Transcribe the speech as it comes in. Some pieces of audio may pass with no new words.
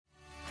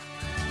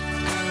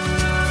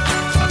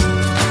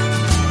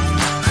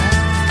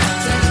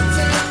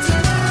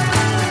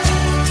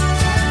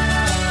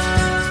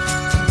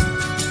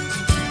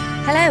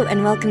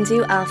and welcome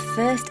to our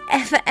first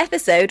ever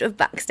episode of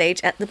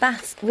Backstage at the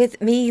Baths with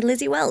me,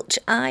 Lizzie Welch.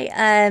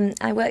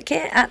 I work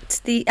here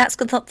at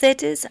Scunthorpe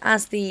Theatres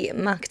as the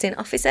marketing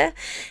officer,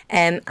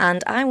 and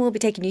I will be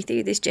taking you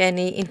through this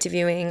journey,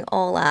 interviewing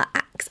all our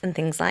acts and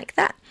things like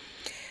that.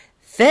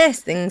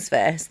 First things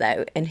first,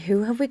 though, and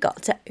who have we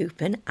got to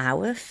open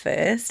our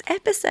first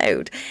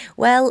episode?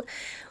 Well,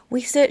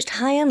 we searched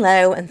high and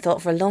low and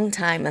thought for a long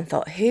time and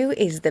thought, who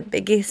is the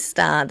biggest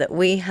star that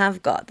we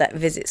have got that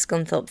visits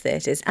Scunthorpe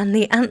Theatres? And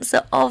the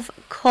answer, of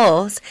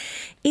course,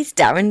 is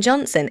Darren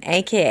Johnson,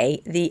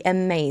 aka the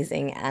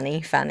amazing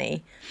Annie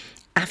Fanny.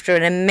 After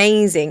an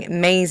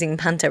amazing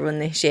panto run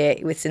this year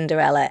with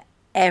Cinderella,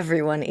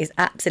 everyone is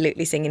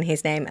absolutely singing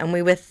his name, and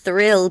we were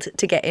thrilled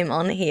to get him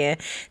on here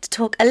to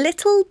talk a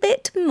little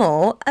bit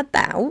more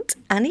about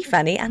Annie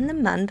Fanny and the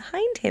man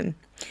behind him.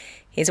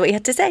 Here's what he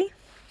had to say.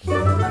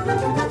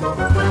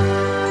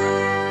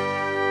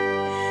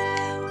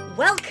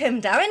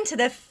 Welcome, Darren, to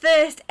the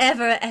first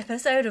ever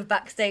episode of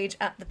Backstage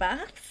at the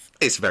Baths.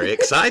 It's very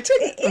exciting.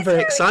 I'm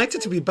very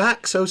excited to be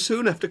back so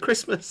soon after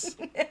Christmas.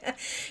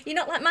 You're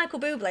not like Michael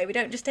Bublé. We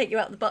don't just take you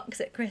out the box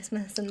at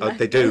Christmas. And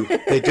they do.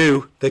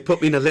 They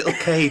put me in a little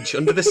cage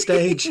under the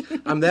stage.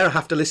 I'm there. I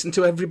have to listen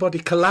to everybody.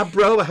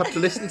 Calabro, I have to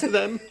listen to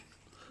them.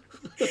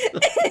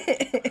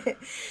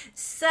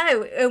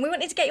 So, we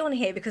wanted to get you on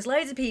here because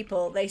loads of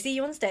people, they see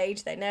you on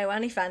stage, they know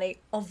Annie Fanny,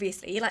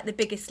 obviously, you're like the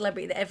biggest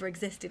celebrity that ever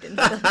existed in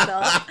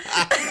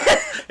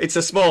Scunthorpe. It's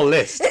a small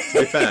list, to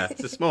be fair.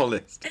 It's a small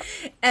list.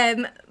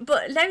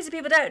 But loads of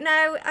people don't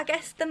know, I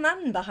guess, the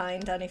man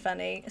behind Annie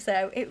Fanny.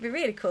 So it would be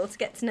really cool to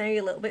get to know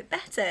you a little bit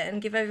better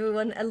and give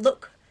everyone a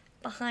look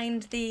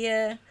behind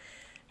the...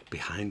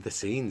 behind the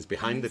scenes,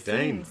 behind the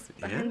dame.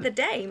 Behind the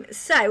dame.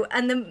 So,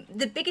 and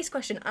the biggest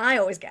question I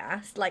always get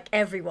asked, like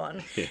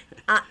everyone,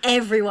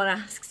 everyone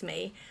asks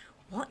me,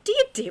 what do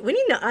you do when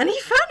you're not Annie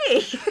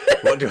Fanny?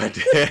 What do I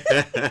do?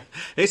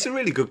 It's a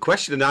really good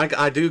question, and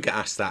I do get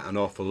asked that an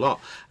awful lot.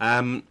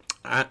 And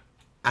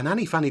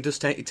Annie Fanny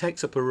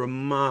takes up a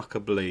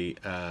remarkably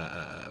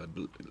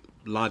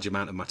large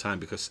amount of my time,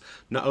 because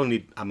not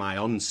only am I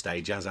on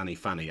stage as Annie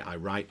Fanny, I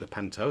write the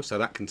panto, so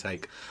that can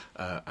take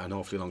an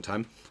awfully long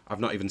time. I've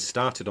not even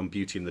started on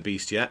Beauty and the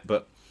Beast yet,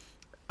 but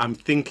I'm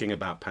thinking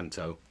about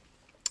panto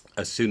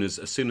as soon as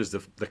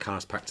the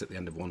car's packed at the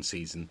end of one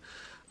season.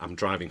 I'm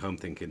driving home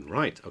thinking,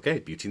 right, okay,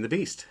 Beauty and the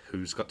Beast,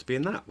 who's got to be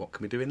in that? What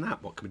can we do in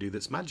that? What can we do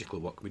that's magical?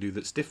 What can we do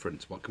that's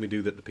different? What can we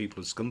do that the people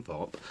of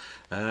Scunthorpe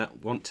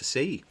want to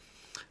see?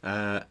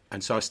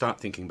 And so I start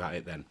thinking about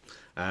it then.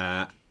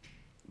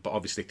 But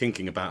obviously,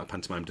 thinking about a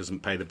pantomime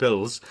doesn't pay the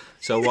bills.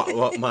 So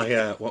what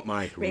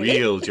my Really?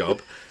 real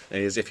job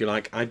is, if you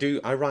like,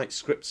 I write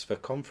scripts for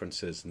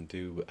conferences and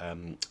do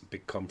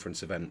big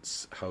conference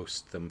events,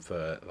 host them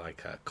for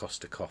like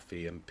Costa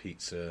Coffee and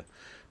Pizza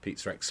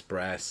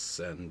Express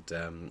and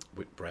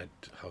Whitbread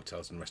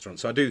hotels and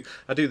restaurants. So I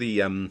do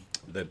the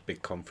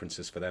big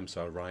conferences for them.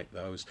 So I write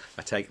those.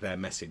 I take their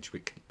message,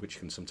 which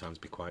can sometimes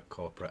be quite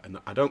corporate, and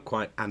I don't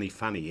quite Annie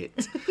Fanny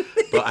it,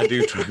 but I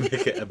do try and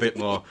make it a bit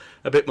more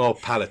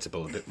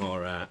palatable, a bit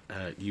more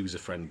user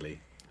friendly.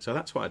 So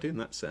that's what I do, and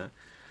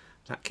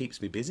that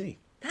keeps me busy.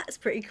 That's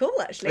pretty cool,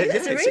 actually.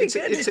 That's really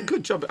good. It's a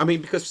good job. I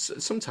mean, because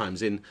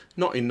sometimes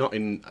not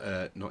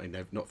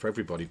for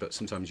everybody, but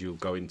sometimes you'll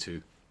go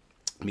into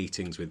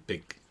meetings with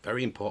big,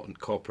 very important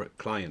corporate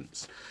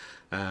clients,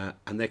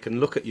 and they can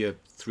look at your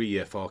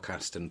 3-year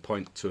forecast and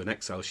point to an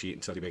Excel sheet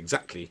and tell you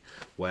exactly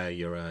where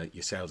your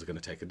sales are going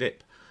to take a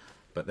dip.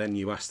 But then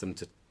you ask them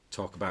to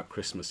talk about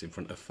Christmas in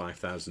front of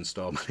 5,000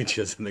 store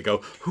managers, and they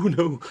go, "Oh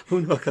no,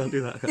 I can't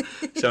do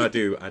that." So I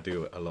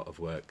do a lot of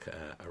work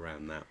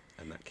around that,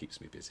 and that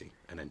keeps me busy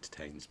and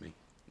entertains me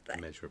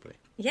immeasurably.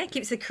 Yeah,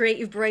 keeps the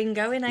creative brain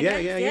going, I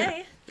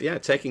guess. Yeah,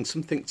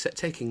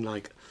 taking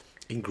like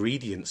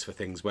ingredients for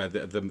things where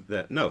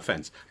the no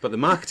offence, but the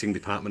marketing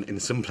department in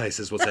some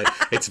places will say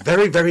it's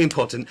very, very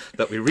important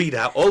that we read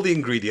out all the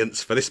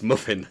ingredients for this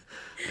muffin,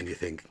 and you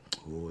think,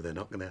 oh,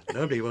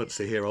 nobody wants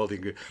to hear all the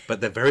ingredients,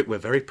 but we're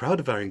very proud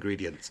of our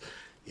ingredients.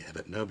 Yeah,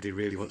 but nobody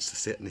really wants to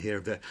sit and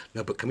hear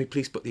no, but can we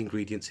please put the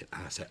ingredients in?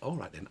 And I say, all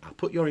right then, I'll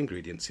put your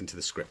ingredients into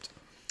the script.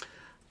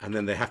 And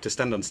then they have to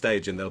stand on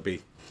stage and there'll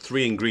be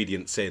 3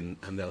 ingredients in,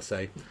 and they'll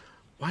say,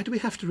 why do we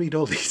have to read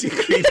all these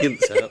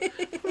ingredients out?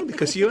 Well,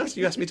 because you asked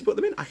me to put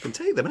them in. I can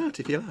take them out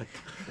if you like.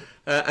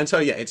 And so,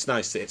 yeah, it's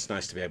nice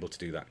to be able to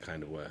do that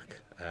kind of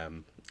work.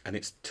 And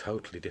it's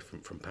totally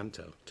different from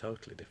panto.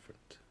 Totally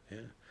different,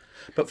 yeah.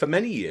 But for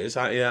many years,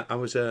 I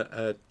was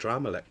a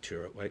drama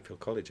lecturer at Wakefield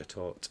College. I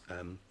taught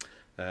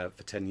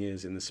for 10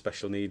 years in the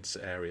special needs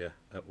area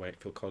at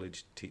Wakefield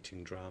College,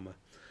 teaching drama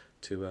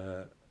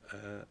to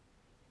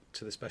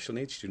the special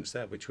needs students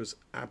there, which was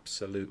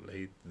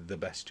absolutely the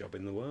best job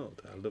in the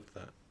world. I loved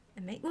that.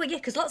 Well, yeah,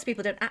 because lots of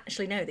people don't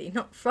actually know that you're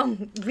not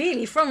from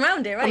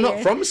around here, are I'm you? not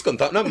from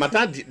Scunthorpe. No, my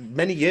dad,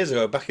 many years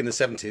ago, back in the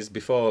 70s,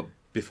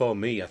 before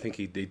me, I think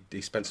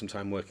he spent some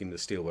time working in the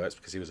steelworks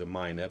because he was a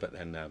miner, but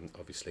then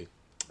obviously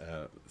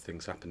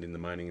things happened in the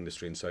mining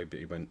industry, and so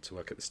he went to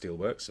work at the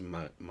steelworks, and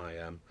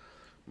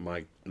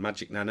my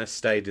magic nana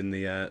stayed in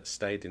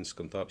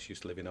Scunthorpe. She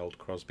used to live in Old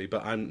Crosby,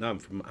 but I'm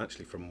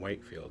actually from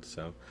Wakefield,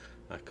 so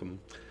I come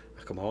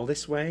all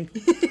this way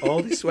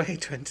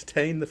to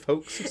entertain the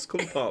folks of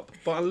Scunthorpe.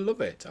 But I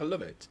love it.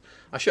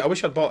 I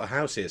wish I'd bought a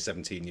house here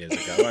 17 years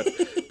ago.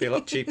 I'd be a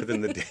lot cheaper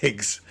than the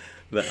digs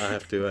that I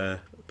have to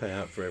pay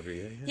out for every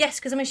year. Yeah. Yes,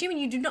 because I'm assuming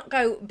you do not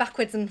go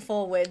backwards and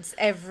forwards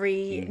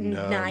every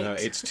night. No,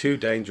 it's too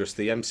dangerous.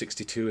 The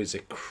M62 is a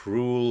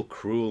cruel,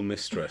 cruel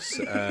mistress.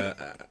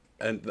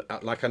 And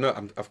like I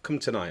know, I've come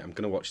tonight. I'm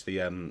going to watch the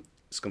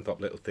Scunthorpe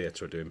Little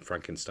Theatre doing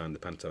Frankenstein the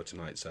Panto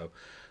tonight. So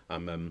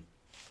I'm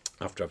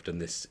after I've done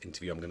this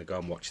interview, I'm going to go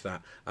and watch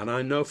that. And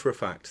I know for a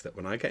fact that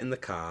when I get in the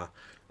car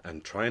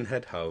and try and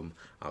head home,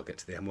 I'll get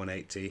to the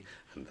M180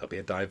 and there'll be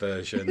a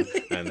diversion,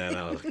 and then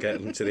I'll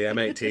get into the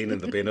M18 and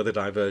there'll be another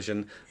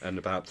diversion, and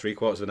about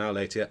 3/4 of an hour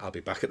later I'll be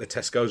back at the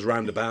Tesco's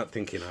roundabout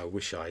thinking, I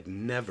wish I'd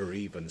never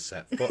even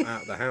set foot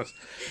out of the house.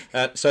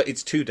 So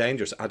it's too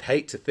dangerous. I'd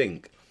hate to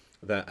think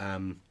that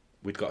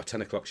we'd got a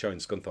 10 o'clock show in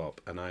Scunthorpe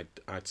and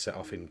I'd set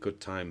off in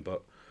good time,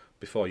 but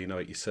before you know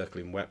it, you're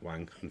circling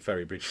Wetwang and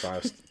Ferrybridge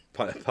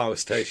Power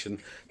Station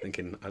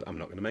thinking, I'm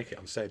not going to make it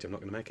on stage, I'm not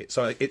going to make it.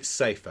 So it's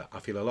safer. I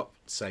feel a lot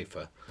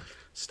safer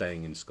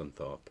staying in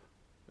Scunthorpe.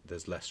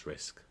 There's less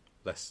risk.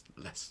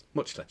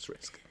 Much less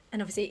risk.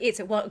 And obviously it's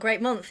a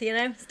great month,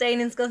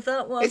 staying in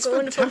Scunthorpe. It's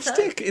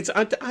fantastic.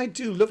 I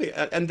do love it.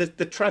 And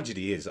the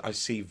tragedy is I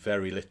see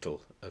very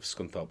little of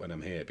Scunthorpe when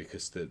I'm here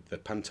because the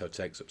Panto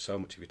takes up so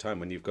much of your time.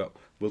 When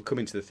we'll come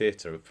into the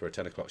theatre for a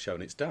 10 o'clock show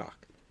and it's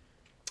dark.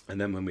 And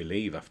then when we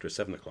leave after a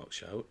 7 o'clock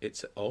show,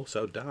 it's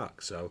also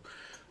dark. So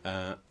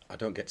I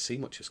don't get to see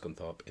much of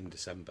Scunthorpe in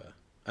December.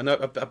 And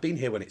I've been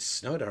here when it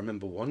snowed. I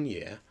remember one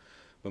year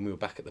when we were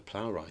back at the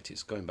Plowright.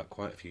 It's going back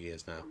quite a few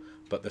years now.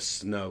 But the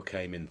snow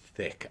came in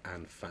thick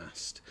and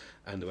fast.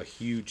 And there were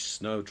huge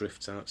snow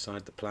drifts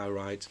outside the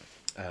Plowright.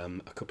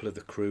 A couple of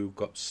the crew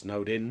got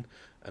snowed in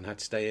and had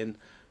to stay in.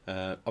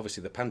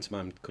 Obviously the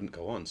pantomime couldn't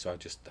go on, so I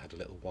just had a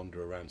little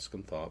wander around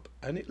Scunthorpe,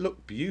 and it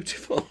looked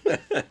beautiful.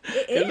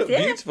 It looked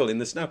beautiful in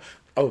the snow.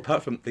 Oh,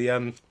 apart from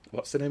the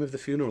what's the name of the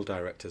funeral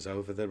directors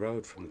over the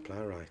road from the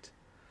Plowright?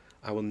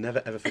 I will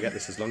never ever forget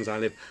this as long as I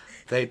live.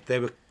 They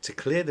were to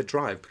clear the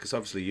drive because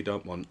obviously you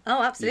don't want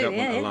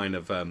a line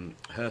of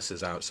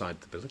hearses outside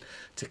the building.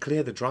 To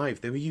clear the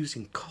drive, they were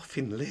using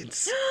coffin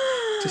lids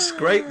to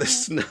scrape the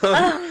snow.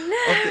 Oh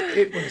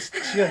no! It was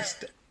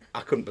just. I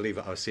couldn't believe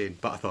what I was seeing,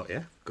 but I thought,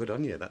 yeah, good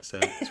on you. That's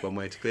one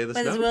way to clear the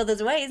snow. There's a will, there's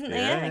a way, isn't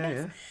there? Yeah, I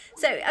guess.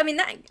 So, I mean,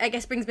 that, I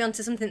guess, brings me on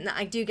to something that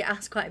I do get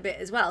asked quite a bit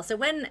as well. So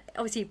when,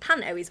 obviously,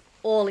 Panto is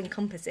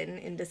all-encompassing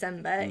in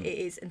December, it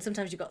is, and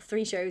sometimes you've got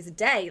 3 shows a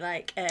day,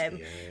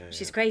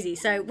 which is crazy.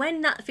 So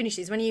when that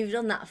finishes, when you've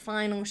done that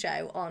final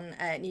show on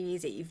New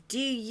Year's Eve, do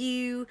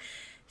you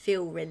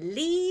feel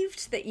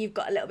relieved that you've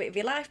got a little bit of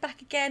your life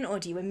back again, or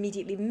do you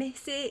immediately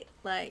miss it?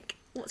 Like,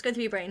 what's going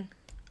through your brain?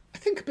 I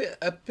think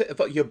a bit of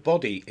what your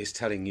body is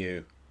telling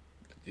you,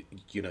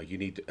 you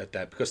need a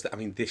day. Because, I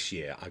mean, this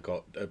year I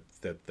got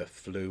the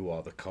flu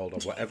or the cold or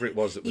whatever it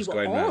was that was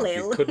going around.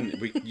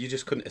 You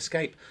just couldn't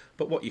escape.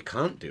 But what you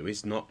can't do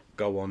is not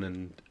go on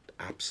and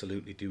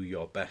absolutely do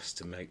your best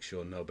to make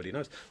sure nobody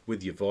knows.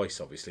 With your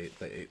voice, obviously,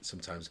 it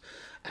sometimes...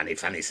 And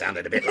Fanny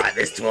sounded a bit like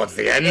this towards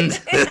the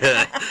end.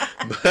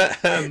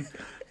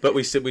 But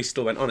we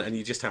still went on, and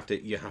you just have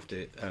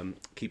to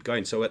keep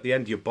going. So at the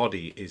end, your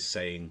body is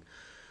saying...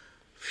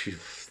 Phew,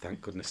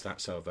 thank goodness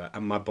that's over.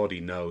 And my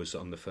body knows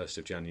on the 1st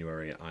of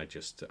January, I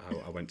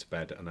went to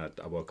bed and I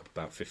woke up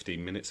about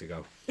 15 minutes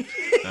ago.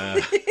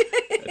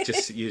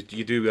 You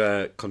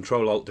do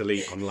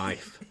Control-Alt-Delete on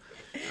life.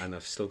 And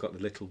I've still got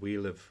the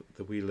wheel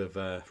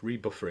of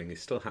rebuffering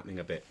is still happening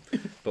a bit.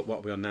 But what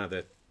are we on now?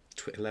 The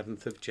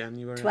 11th of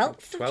January?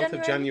 12th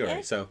of January.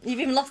 Yeah. So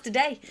you've even lost a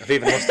day. I've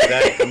even lost a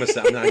day.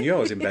 I knew I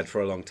was in bed for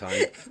a long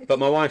time. But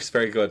my wife's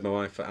very good. My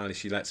wife, Ali,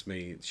 she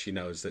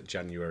knows that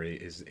January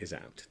is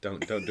out.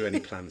 Don't do any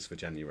plans for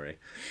January.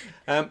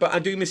 But I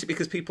do miss it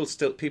because people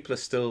are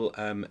still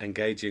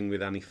engaging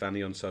with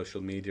Fanny on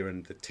social media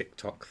and the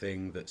TikTok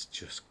thing that's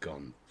just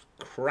gone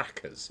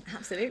crackers.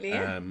 Absolutely,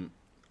 yeah.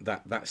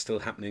 That's still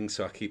happening,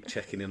 so I keep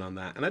checking in on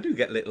that. And I do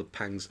get little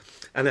pangs.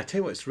 And I tell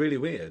you what, it's really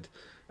weird.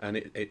 And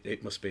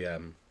it must be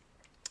a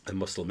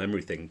muscle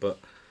memory thing, but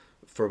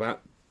for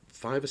about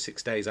 5 or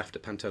 6 days after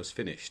Panto's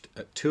finished,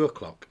 at 2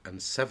 o'clock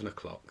and 7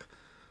 o'clock,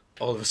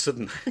 all of a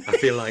sudden I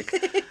feel like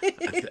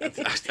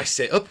I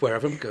sit up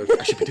wherever I go,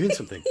 I should be doing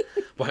something.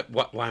 Why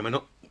am I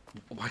not?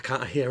 Why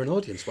can't I hear an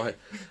audience? Why?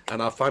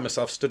 And I'll find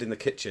myself stood in the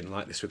kitchen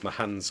like this with my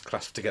hands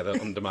clasped together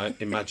under my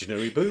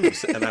imaginary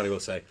boobs, and Ali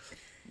will say,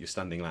 "You're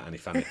standing like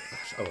Fanny."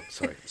 Oh,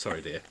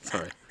 sorry, dear,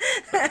 sorry.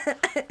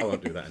 I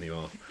won't do that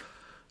anymore.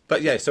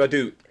 But yeah, so I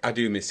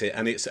do miss it,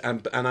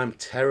 and I'm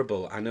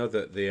terrible. I know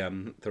that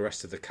the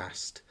rest of the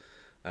cast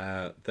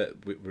that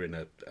we're in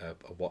a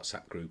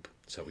WhatsApp group,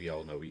 so we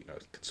all know.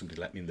 Can somebody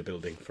let me in the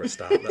building for a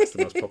start? That's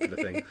the most popular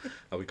thing.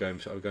 Are we going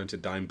to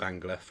Dime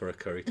Bangla for a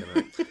curry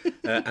tonight?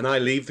 And I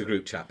leave the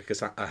group chat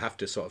because I have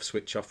to sort of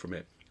switch off from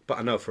it. But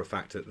I know for a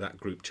fact that that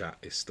group chat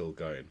is still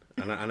going.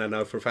 And I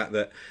know for a fact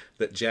that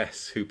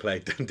Jess, who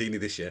played Dandini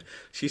this year,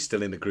 she's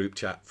still in a group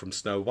chat from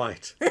Snow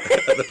White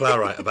at the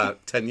Plowright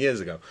about 10 years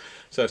ago.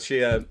 So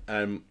she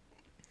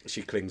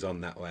clings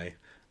on that way.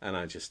 And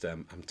I just,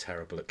 I'm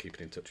terrible at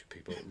keeping in touch with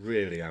people.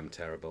 Really am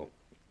terrible.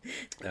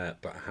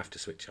 But I have to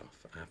switch off.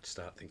 I have to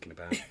start thinking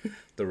about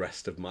the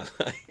rest of my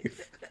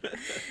life.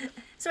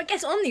 So I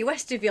guess on the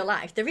rest of your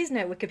life, there is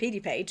no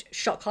Wikipedia page.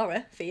 Shock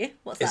horror for you.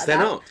 What's that Is about?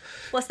 there not?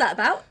 What's that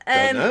about?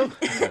 Don't know.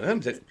 I don't know.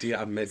 Do you, do you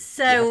have to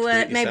do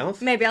it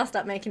yourself? Maybe I'll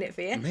start making it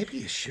for you. Maybe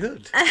you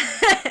should.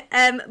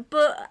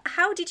 But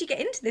how did you get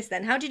into this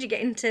then? How did you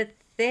get into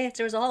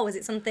theatre as a whole? Was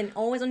it something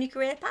always on your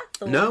career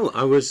path? Or? No,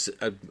 I was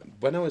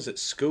when I was at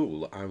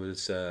school. I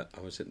was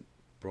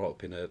brought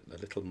up in a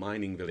little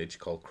mining village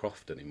called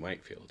Crofton in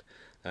Wakefield,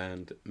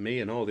 and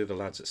me and all the other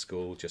lads at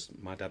school, just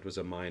my dad was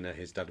a miner,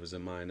 his dad was a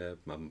miner,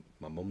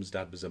 my mum's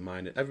dad was a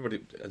miner,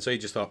 everybody, and so he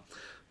just thought,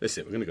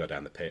 listen, we're going to go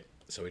down the pit,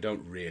 so we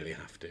don't really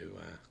have to.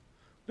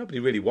 Nobody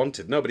really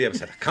wanted. Nobody ever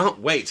said, I can't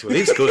wait to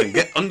leave school and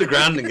get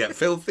underground and get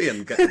filthy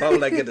and get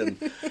bow-legged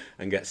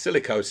and get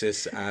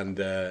silicosis and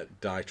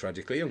die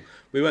tragically young.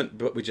 We went,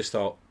 but we just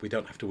thought we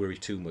don't have to worry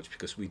too much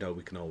because we know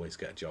we can always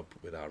get a job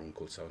with our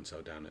uncle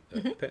so-and-so down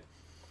at the pit.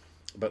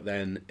 But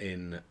then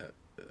in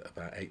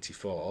about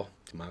 84,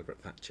 to Margaret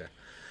Thatcher,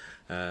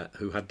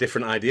 who had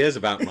different ideas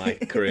about my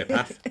career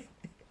path.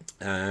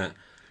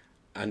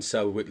 And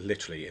so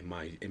literally in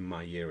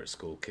my year at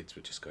school, kids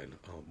were just going,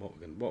 oh,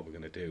 what we're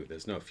going to do?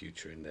 There's no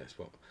future in this.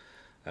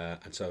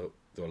 And so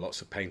there were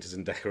lots of painters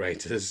and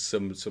decorators.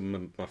 Some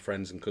of my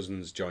friends and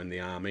cousins joined the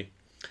army.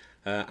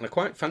 And I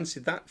quite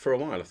fancied that for a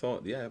while. I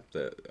thought, I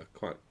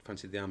quite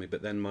fancied the army.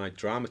 But then my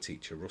drama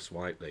teacher, Russ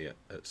Whiteley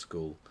at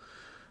school,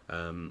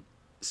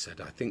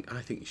 said, I think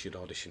you should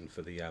audition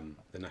for the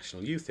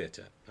National Youth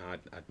Theatre.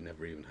 I'd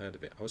never even heard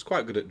of it. I was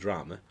quite good at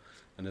drama,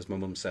 and as my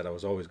mum said, I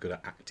was always good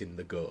at acting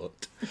the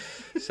goat.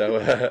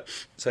 So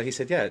he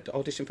said,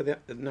 audition for the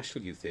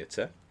National Youth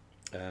Theatre,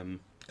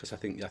 because I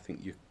think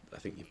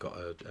you've got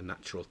a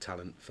natural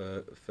talent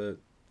for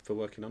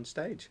working on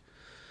stage.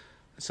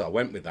 So I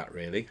went with that,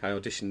 really. I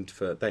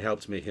auditioned they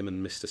helped me, him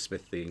and Mr.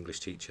 Smith, the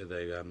English teacher,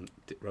 they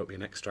wrote me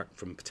an extract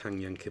from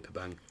Patang Yang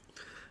Kipabang,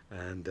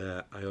 and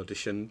I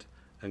auditioned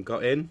and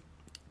got in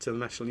to the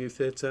National Youth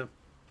Theatre.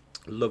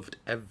 Loved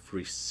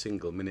every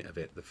single minute of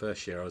it. The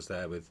first year I was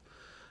there with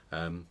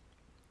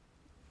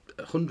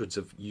hundreds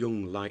of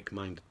young,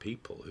 like-minded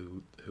people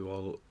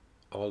who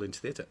all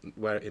into theatre.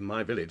 Where in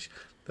my village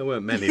there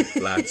weren't many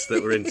lads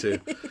that were into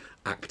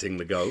acting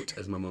the goat,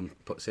 as my mum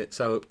puts it.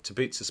 So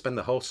to spend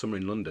the whole summer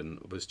in London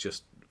was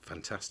just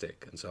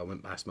fantastic. And so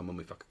I asked my mum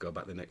if I could go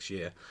back the next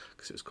year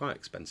because it was quite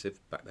expensive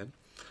back then.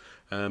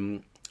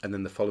 And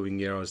then the following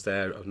year I was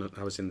there.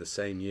 I was in the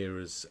same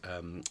year as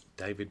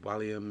David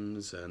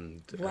Walliams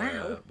and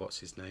what's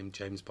his name?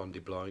 James Blondie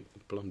Boy.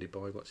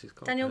 What's his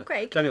called? Daniel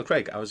Craig. Daniel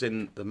Craig. I was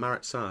in the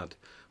Marat Sard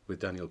with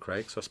Daniel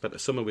Craig. So I spent a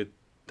summer with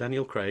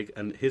Daniel Craig,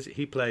 and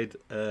he played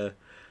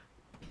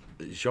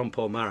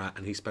Jean-Paul Marat,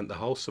 and he spent the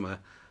whole summer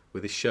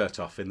with his shirt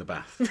off in the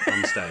bath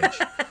on stage.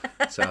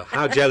 So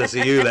how jealous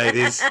are you,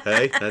 ladies,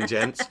 hey, and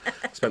gents?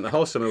 Spent the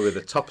whole summer with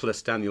a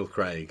topless Daniel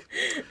Craig,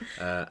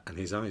 and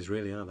his eyes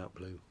really are that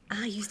blue.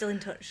 Are you still in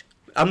touch?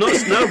 I'm not.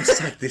 No,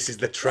 this is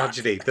the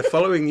tragedy. The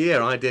following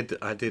year, I did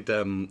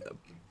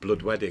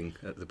Blood Wedding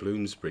at the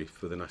Bloomsbury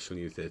for the National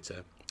Youth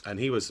Theatre, and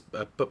he was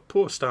a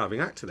poor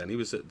starving actor then. He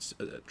was at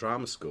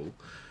drama school,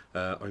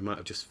 or he might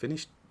have just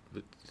finished.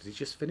 Did he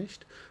just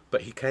finished?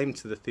 But he came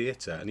to the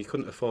theatre and he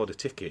couldn't afford a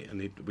ticket,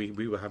 and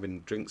we were having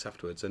drinks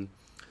afterwards, and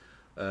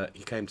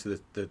he came to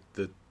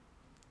the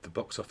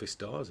box office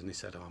doors and he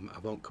said, "Oh, I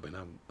won't come in.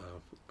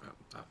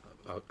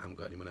 I haven't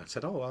got any money." I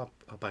said, "Oh,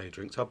 I'll buy you a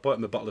drink." So I bought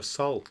him a bottle of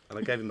Sol, and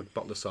I gave him a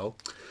bottle of Sol.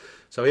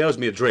 So he owes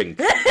me a drink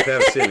if I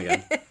ever see him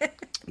again.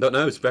 But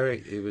no,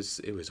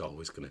 it was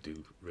always going to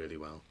do really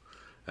well.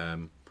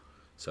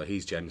 So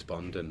he's James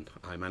Bond and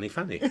I'm Annie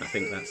Fanny. I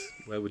think that's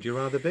where would you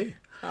rather be?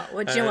 Oh,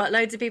 well, do you know what?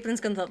 Loads of people in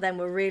Scunthorpe then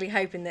were really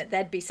hoping that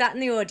they'd be sat in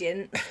the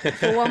audience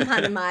for one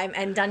pantomime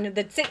and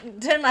they'd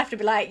turn left and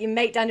be like, your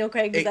mate Daniel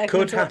Craig was there. It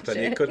could happen.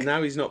 It could.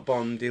 Now he's not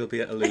Bond. He'll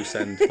be at a loose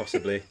end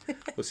possibly.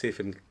 We'll see if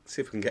we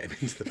can get him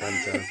into the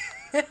panto.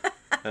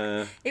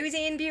 Who was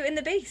he in Beauty and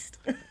the Beast?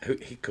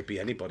 He could be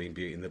anybody in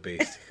Beauty and the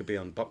Beast. He could be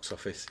on box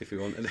office if he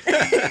wanted.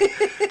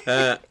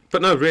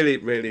 But no, really,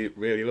 really,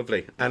 really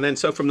lovely. And then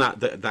so from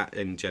that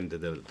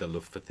engendered the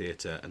love for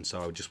theatre. And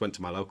so I just went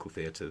to my local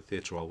theatre, the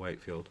Theatre Royal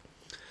Wakefield,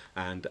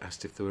 and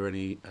asked if there were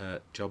any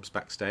jobs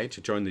backstage.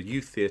 I joined the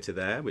youth theatre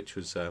there, which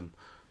was a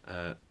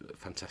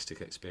fantastic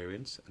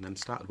experience, and then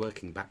started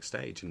working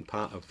backstage. And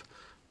part of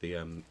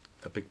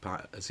a big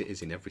part, as it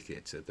is in every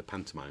theatre, the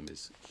pantomime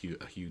is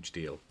a huge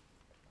deal.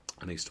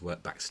 And I used to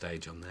work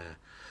backstage on there,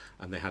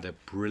 and they had a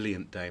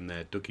brilliant dame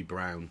there, Dougie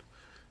Brown,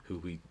 who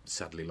we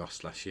sadly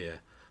lost last year.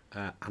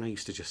 And I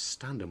used to just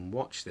stand and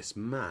watch this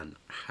man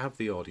have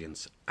the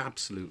audience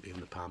absolutely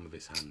in the palm of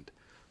his hand.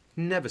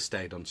 Never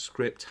stayed on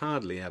script,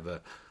 hardly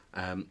ever.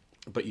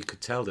 But you could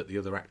tell that the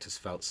other actors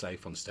felt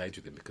safe on stage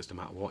with him because no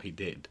matter what he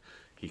did,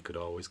 he could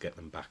always get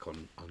them back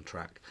on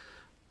track.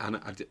 And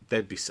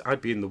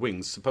I'd be in the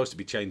wings, supposed to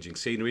be changing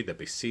scenery. There'd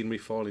be scenery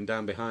falling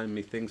down behind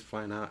me, things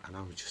flying out, and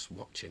I was just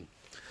watching.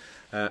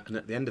 And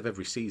at the end of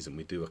every season,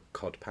 we do a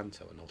cod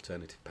panto, an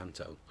alternative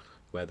panto,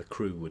 where the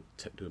crew would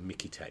do a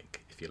Mickey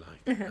take, if you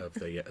like, of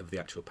the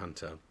actual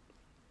panto,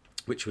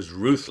 which was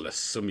ruthless.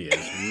 Some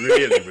years,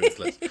 really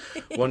ruthless.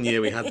 One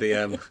year we had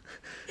the,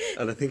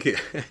 and I think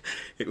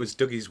it was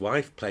Dougie's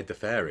wife played the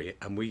fairy,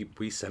 and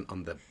we sent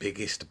on the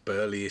biggest,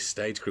 burliest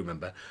stage crew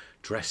member,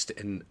 dressed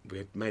in. We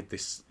had made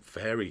this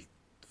fairy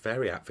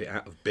outfit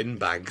out of bin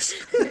bags.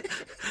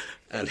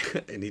 And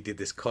he did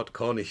this cod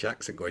Cornish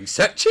accent going,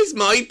 "Such is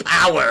my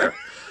power!"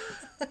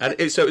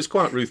 And so it was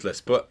quite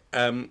ruthless. But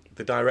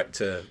the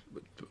director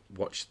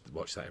watched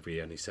that every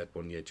year, and he said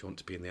one year, "Do you want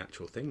to be in the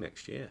actual thing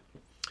next year?"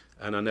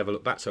 And I never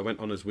looked back. So I went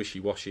on as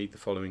wishy-washy the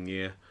following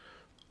year.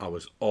 I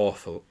was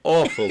awful,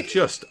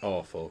 just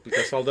awful.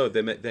 Because although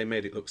they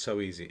made it look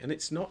so easy, and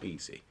it's not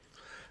easy.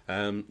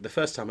 The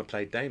first time I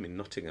played Dame in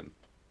Nottingham,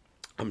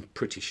 I'm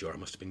pretty sure I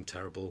must have been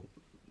terrible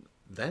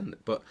then.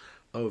 But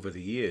over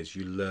the years,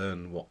 you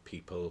learn what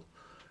people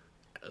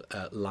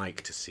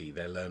like to see.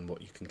 They learn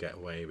what you can get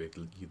away with.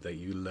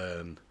 You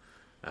learn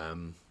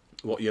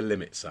what your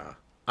limits are.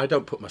 I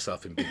don't put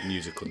myself in big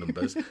musical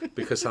numbers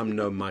because I'm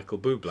no Michael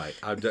Bublé.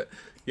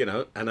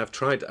 And I've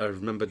tried. I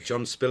remember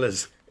John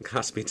Spillers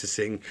asked me to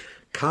sing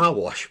Car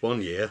Wash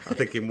one year, I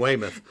think in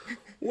Weymouth.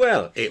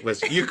 Well, it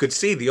was. You could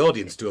see the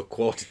audience do a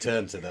quarter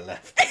turn to the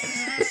left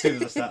as soon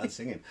as I started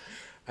singing.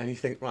 And you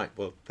think, right,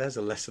 well, there's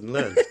a lesson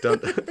learned.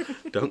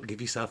 Don't give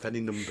yourself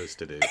any numbers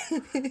to do.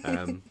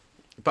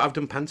 But I've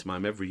done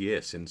pantomime every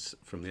year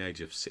from the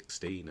age of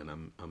 16, and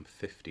I'm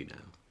 50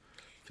 now,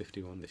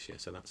 51 this year,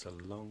 so that's a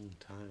long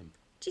time.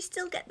 Do you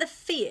still get the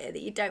fear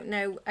that you don't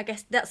know? I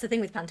guess that's the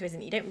thing with panto,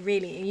 isn't it? You don't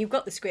really. You've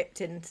got the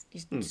script and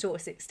you sort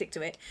of stick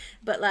to it,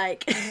 but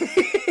like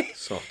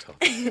sort of.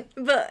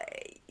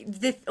 But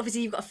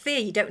obviously you've got a fear.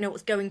 You don't know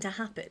what's going to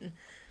happen.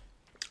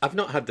 I've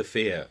not had the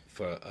fear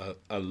for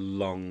a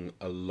long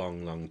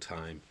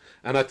time.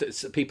 And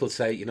people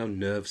say,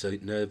 nerves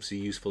are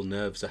useful,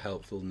 nerves are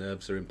helpful,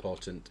 nerves are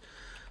important.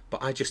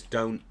 But I just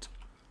don't.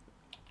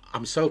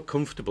 I'm so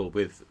comfortable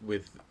with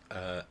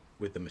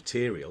the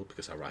material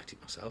because I write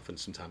it myself, and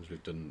sometimes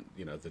we've done,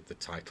 the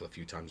title a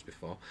few times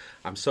before.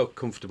 I'm so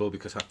comfortable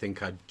because I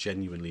think I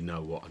genuinely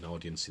know what an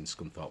audience in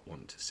Scunthorpe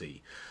want to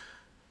see.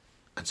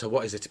 And so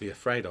what is there to be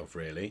afraid of,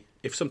 really?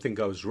 If something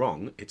goes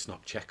wrong, it's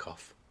not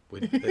Chekhov.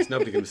 There's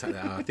nobody going to say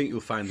that. I think you'll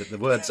find that the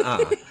words are.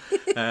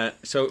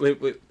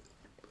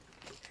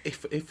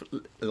 If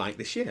like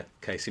this year,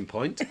 case in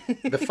point,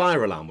 the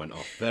fire alarm went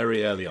off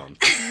very early on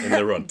in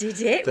the run.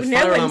 Did it?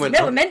 No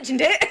one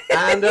mentioned it.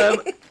 And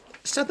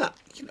so that,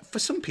 for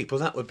some people,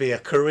 that would be a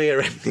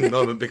career-ending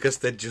moment because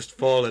they'd just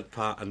fall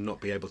apart and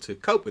not be able to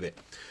cope with it.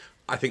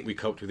 I think we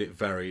coped with it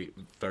very,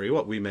 very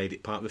well. We made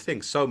it part of the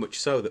thing, so much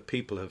so that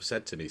people have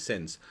said to me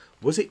since,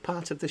 was it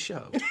part of the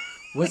show?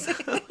 Was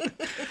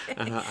that?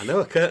 And I know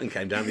a curtain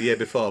came down the year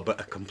before, but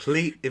a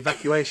complete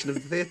evacuation of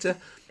the theatre,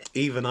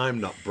 even I'm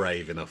not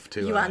brave enough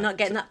to... You are not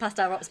getting that past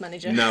our ops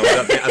manager. No,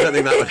 I don't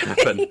think that would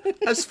happen.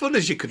 As fun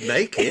as you could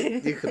make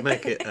it,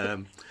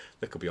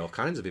 there could be all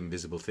kinds of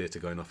invisible theatre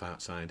going off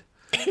outside.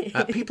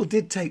 People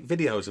did take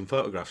videos and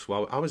photographs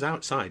while I was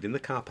outside in the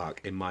car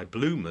park in my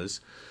Bloomers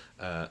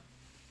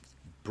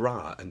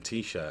bra and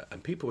t-shirt,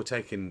 and people were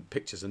taking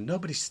pictures, and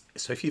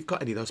so if you've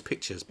got any of those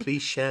pictures,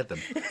 please share them,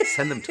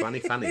 send them to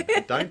Annie Fanny.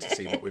 I'm dying to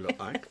see what we look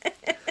like.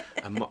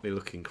 A motley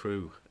looking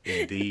crew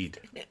indeed.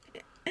 Yeah.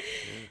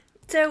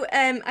 So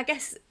I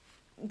guess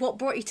what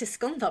brought you to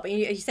Scunthorpe?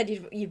 You said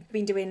you've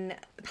been doing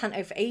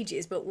panto for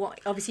ages, but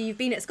obviously you've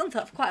been at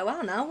Scunthorpe for quite a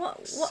while now.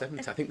 I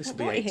think this will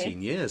be 18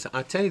 years.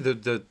 I'll tell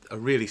you a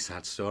really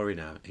sad story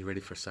now. Are you ready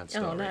for a sad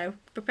story? Oh no,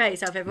 prepare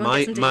yourself,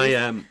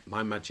 everyone.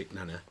 My magic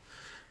nana,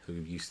 who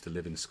used to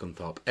live in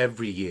Scunthorpe,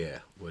 every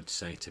year would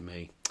say to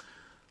me,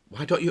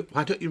 why don't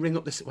you ring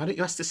up why don't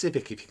you ask the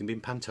Civic if you can be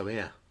in panto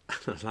here? And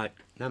I was like,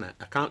 Nana,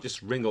 I can't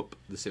just ring up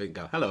the Civic and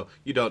go, hello,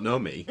 you don't know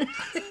me,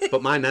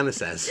 but my Nana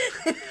says,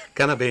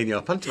 can I be in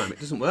your pantomime?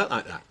 It doesn't work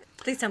like that.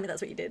 Please tell me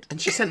that's what you did.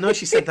 And she said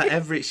she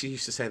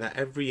used to say that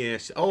every year.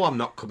 She said, I'm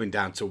not coming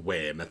down to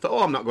Weymouth.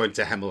 I'm not going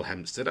to Hemel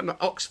Hempstead.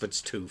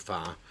 Oxford's too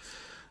far.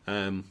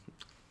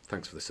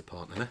 Thanks for the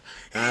support, Nana.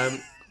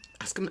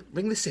 Ask them,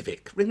 ring the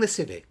Civic. And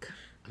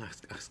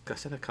I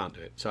said I can't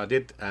do it. So I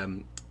did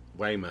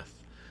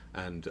Weymouth,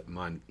 and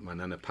my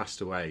Nana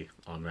passed away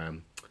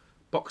on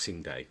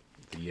Boxing Day,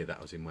 the year that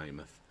I was in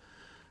Weymouth.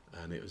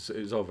 And it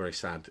was all very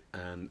sad.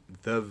 And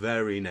the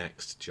very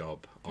next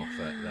job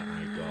offer that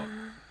I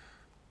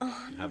got,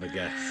 have a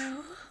guess.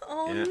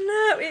 Oh yeah.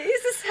 No, it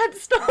is a sad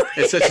story.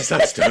 It's such a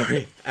sad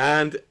story.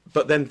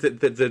 But then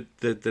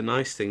the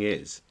nice thing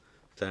is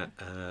that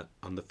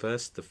on the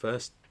first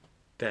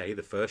day,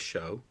 the first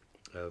show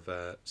of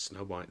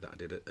Snow White that I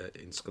did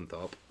in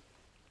Scunthorpe,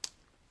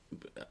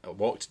 I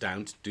walked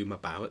down to do my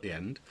bow at the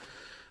end,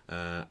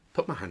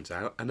 put my hands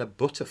out, and a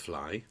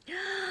butterfly.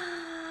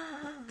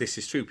 This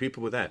is true.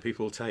 People were there.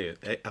 People will tell you.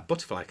 A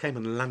butterfly came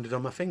and landed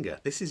on my finger.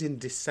 This is in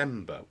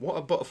December. What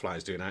are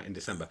butterflies doing out in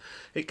December?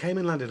 It came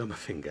and landed on my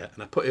finger,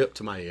 and I put it up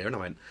to my ear, and I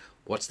went,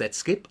 "What's that,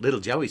 Skip?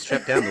 Little Joey's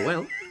trapped down the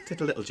well." Did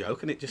a little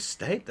joke, and it just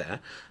stayed there.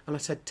 And I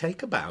said,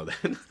 "Take a bow,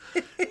 then."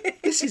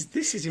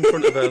 This is in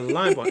front of a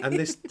live one, and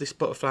this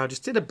butterfly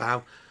just did a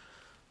bow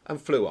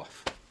and flew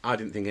off. I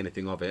didn't think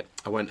anything of it.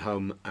 I went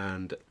home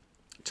and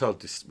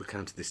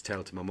recounted this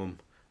tale to my mum,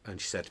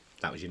 and she said,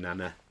 "That was your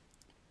nana."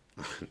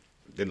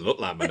 Didn't look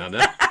like my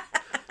nana.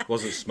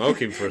 Wasn't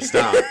smoking for a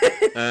start.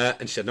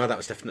 And she said, "No, that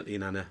was definitely your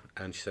nana."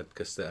 And she said,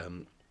 because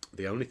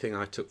the only thing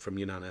I took from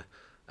your nana,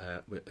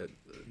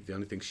 the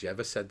only thing she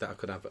ever said that I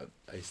could have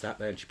is that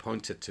there. And she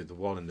pointed to the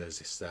wall, and there's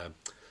this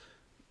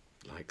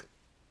like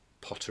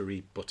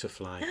pottery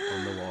butterfly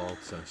on the wall.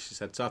 So she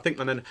said, so I think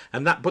my nana,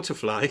 and that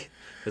butterfly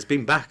has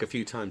been back a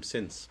few times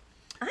since.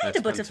 I had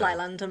a butterfly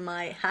land on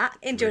my hat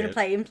during a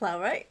playing plough,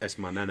 right? That's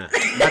my nana.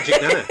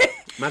 Magic nana.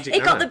 Magic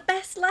nana. It got the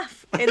best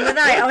laugh in the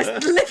night. I was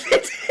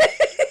livid.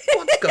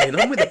 What's going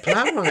on with the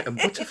plough right and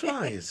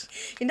butterflies?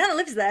 Your nana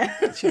lives there.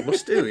 She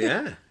must do,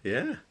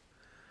 yeah.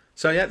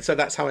 So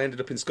that's how I ended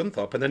up in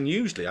Scunthorpe. And then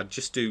usually I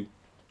do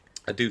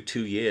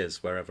 2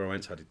 years wherever I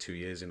went. So I did 2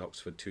 years in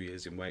Oxford, 2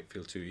 years in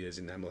Wakefield, 2 years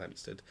in Hemel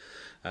Hempstead,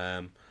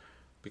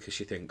 because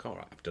you think, all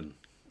right, I've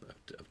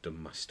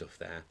done my stuff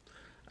there.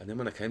 And then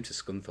when I came to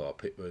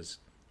Scunthorpe, it was,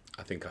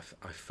 I think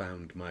I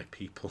found my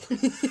people.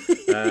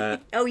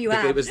 Oh, you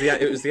have. It was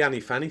the Annie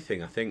Fanny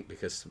thing, I think,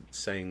 because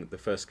saying the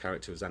first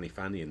character was Annie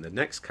Fanny, and the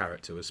next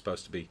character was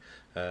supposed to be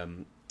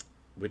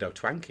Widow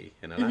Twankey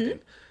in Aladdin.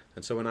 Mm-hmm.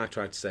 And so when I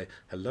tried to say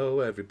hello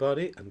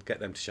everybody and get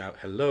them to shout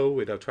hello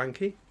Widow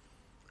Twankey,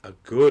 a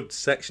good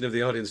section of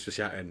the audience was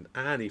shouting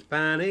Annie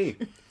Fanny,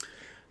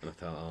 and I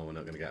thought, oh, we're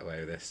not going to get away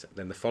with this.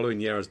 Then the following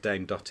year I was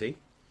Dame Dotty.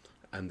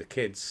 And the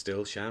kids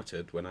still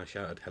shouted when I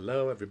shouted,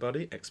 hello,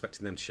 everybody,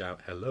 expecting them to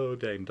shout, hello,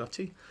 Dame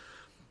Dotty.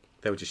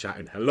 They were just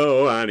shouting,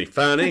 hello, Annie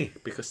Fanny,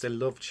 because they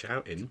loved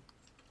shouting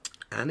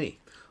Annie,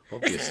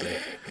 obviously.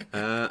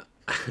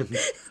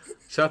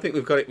 So I think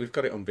we've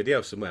got it on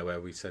video somewhere where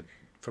we said,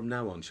 from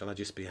now on, shall I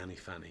just be Annie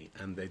Fanny?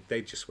 And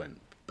they just went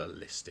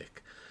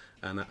ballistic.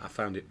 And I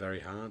found it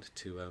very hard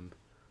to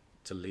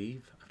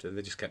leave. After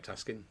they just kept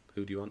asking,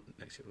 who do you want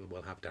next year?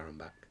 We'll have Darren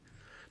back.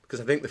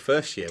 Because I think the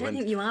first year... I don't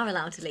think you are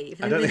allowed to leave.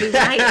 That'd be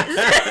right.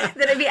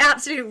 That'd be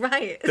absolute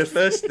right. The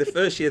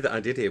first year that I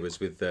did here was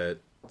with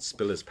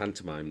Spiller's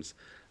Pantomimes.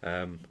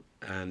 And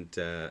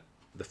the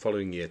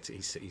following year,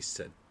 he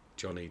said,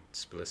 Johnny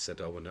Spiller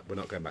said, oh, we're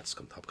not going back to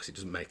Scunthorpe because it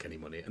doesn't make any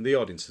money. And the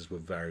audiences were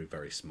very,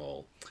 very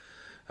small.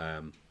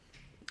 And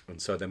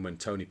so then when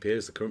Tony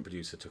Pears, the current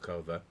producer, took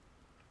over,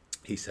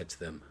 he said to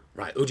them,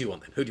 right, who do you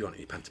want then? Who do you want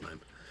in your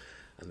pantomime?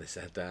 And they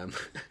said,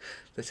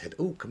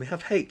 oh, can we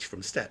have H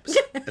from Steps?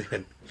 And they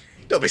went,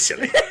 don't be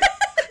silly.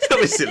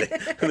 Don't be silly.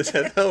 And they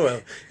said, oh,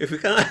 well, if we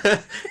can't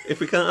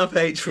have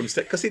H from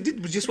Steps, because it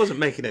just wasn't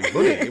making any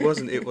money.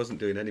 It wasn't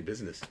doing any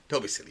business.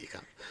 Don't be silly, you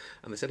can't.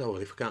 And they said, oh,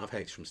 well, if we can't have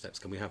H from Steps,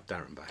 can we have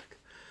Darren back?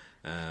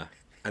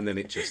 And then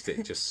it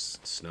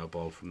just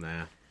snowballed from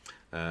there.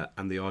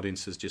 And the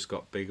audiences just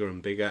got bigger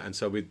and bigger. And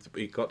so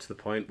it got to the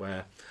point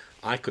where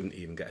I couldn't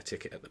even get a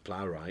ticket at the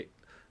Plowright.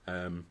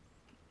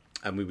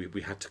 And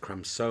we had to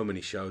cram so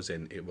many shows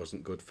in, it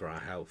wasn't good for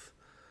our health.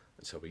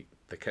 And so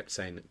they kept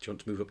saying, do you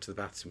want to move up to the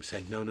Baths? And we're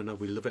saying, no,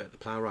 we love it at the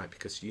Plowright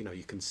because, you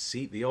can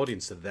see the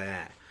audience are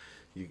there.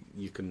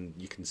 You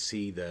can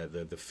see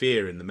the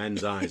fear in the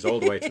men's eyes all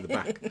the way to the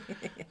back.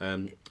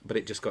 But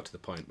it just got to the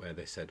point where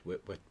they said,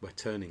 we're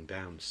turning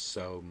down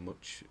so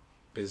much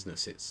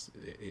business.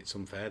 It's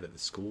unfair that the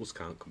schools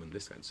can't come and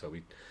listen. So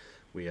we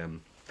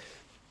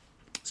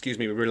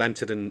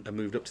relented and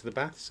moved up to the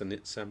Baths, and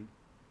it's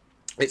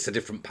a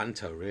different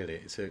panto, really.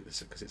 It's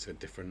a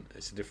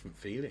different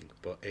feeling.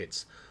 But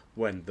it's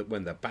when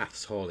the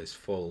Baths Hall is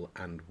full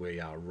and we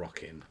are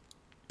rocking.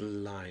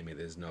 Blimey,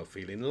 there's no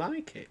feeling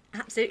like it.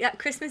 Absolutely, that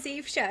Christmas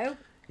Eve show.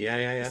 Yeah.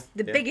 It's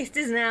the biggest,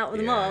 isn't it, out of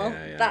them all?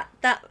 Yeah.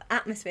 That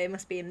atmosphere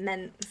must be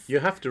immense. You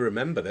have to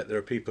remember that there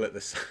are people at the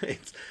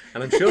sides,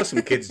 and I'm sure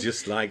some kids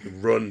just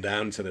run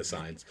down to the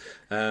sides.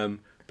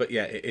 But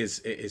yeah, it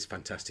is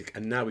fantastic.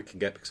 And now we can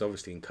because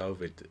obviously in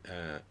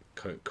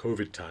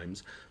COVID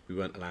times, we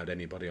weren't allowed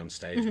anybody on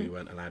stage. Mm-hmm. We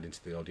weren't allowed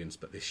into the audience,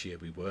 but this year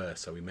we were.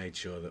 So we made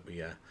sure that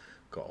we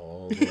got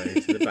all the way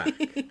to the back.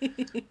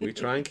 We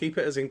try and keep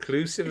it as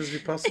inclusive as we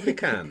possibly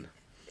can.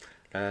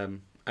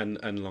 And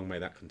long may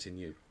that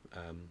continue.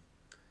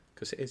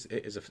 Because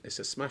it's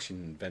a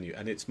smashing venue,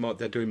 and it's more.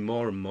 They're doing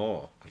more and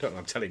more. I don't know.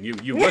 I'm telling you,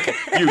 you work it,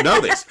 you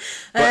know this.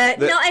 But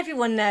not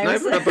everyone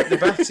knows. But the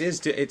Baths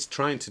it's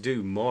trying to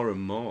do more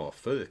and more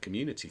for the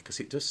community because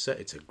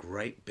it's a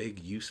great big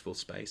useful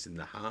space in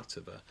the heart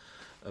of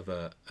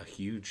a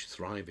huge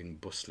thriving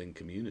bustling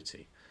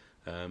community,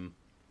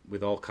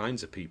 with all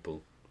kinds of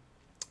people,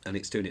 and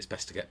it's doing its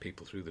best to get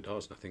people through the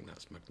doors. And I think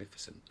that's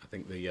magnificent. I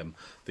think the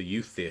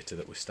youth theatre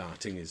that we're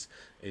starting is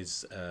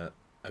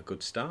a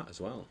good start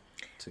as well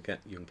to get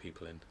young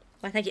people in.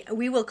 Well, thank you.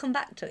 We will come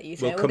back to you,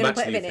 so We'll we're come going to back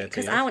put to a you, minute, Theatre,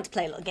 because yeah. I want to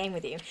play a little game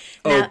with you.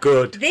 Oh, Now,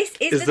 good. This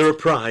is there a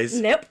prize?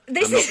 Nope.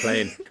 I'm not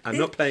playing. I'm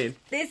not playing.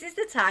 This is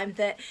the time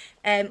that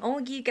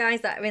all you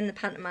guys that are in the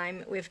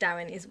pantomime with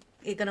Darren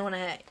you're going to want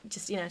to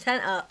just, turn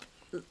it up,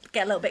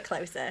 get a little bit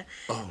closer.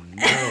 Oh,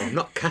 no. I'm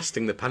not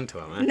casting the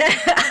pantomime.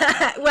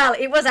 Well,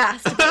 it was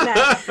asked, but no.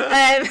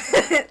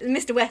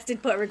 Mr. West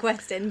did put a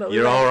request in, but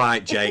You're all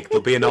right, Jake.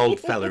 There'll be an old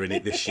fella in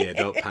it this year.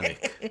 Don't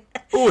panic.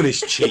 Oh, and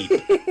he's cheap.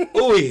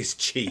 Oh, he's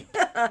cheap.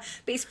 But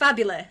he's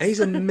fabulous. He's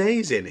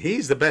amazing.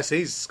 He's the best.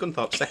 He's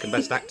Scunthorpe's second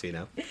best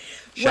actor,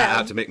 Shout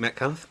out to Mick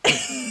Metcalf.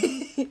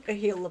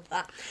 He'll love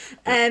that.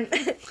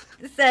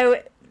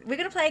 So we're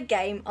going to play a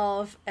game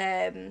of...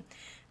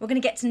 we're going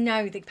to get to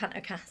know the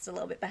Pantocast a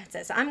little bit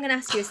better. So I'm going to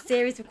ask you a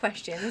series of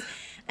questions,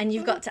 and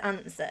you've got to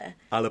answer.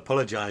 I'll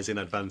apologise in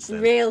advance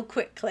then. Real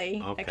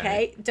quickly, Okay.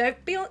 okay?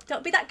 Don't be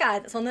that guy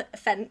that's on the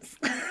fence.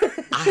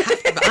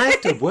 I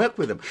have to work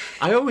with them.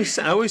 I always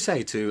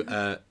say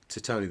to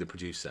Tony, the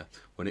producer,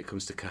 when it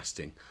comes to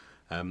casting,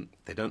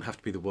 they don't have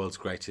to be the world's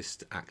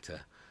greatest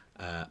actor.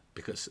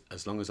 Because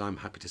as long as I'm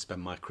happy to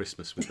spend my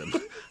Christmas with them,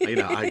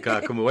 I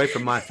come away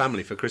from my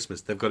family for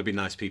Christmas. They've got to be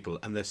nice people,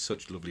 and they're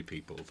such lovely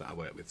people that I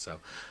work with. So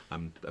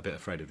I'm a bit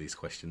afraid of these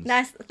questions.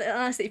 Nice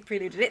that you've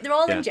preluded it. They're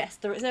all in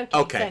jest. It's okay.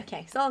 Okay. It's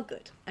okay. It's all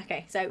good.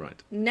 Okay, so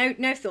Right. no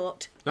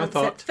thought. No Answer.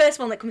 thought. First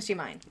one that comes to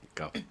your mind.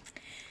 Go.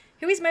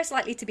 Who is most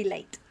likely to be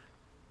late?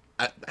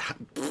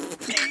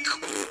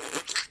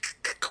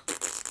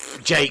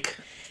 Jake.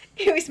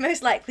 Who is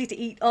most likely to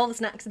eat all the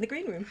snacks in the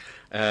green room?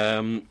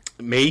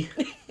 Me.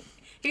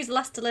 Who's the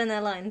last to learn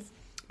their lines?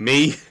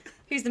 Me.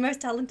 Who's the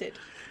most talented?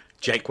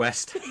 Jake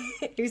West.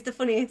 Who's the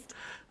funniest?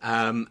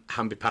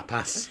 Hamby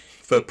Papas,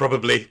 for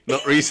probably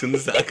not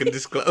reasons that I can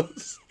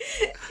disclose.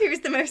 Who's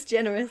the most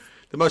generous?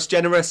 The most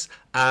generous,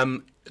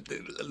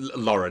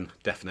 Lauren,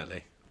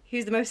 definitely.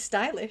 Who's the most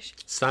stylish?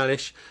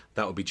 Stylish,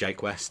 that would be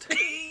Jake West.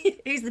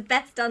 Who's the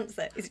best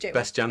dancer? Is it Jake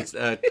Best chance,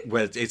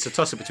 well, it's a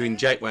toss-up between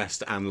Jake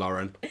West and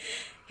Lauren.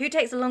 Who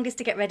takes the longest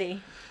to get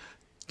ready?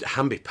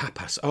 Hamby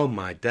Papas, oh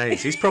my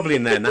days. He's probably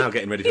in there now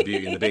getting ready for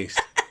Beauty and the Beast.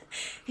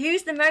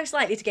 Who's the most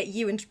likely to get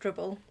you into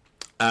trouble?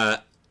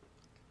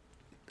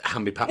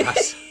 Hamby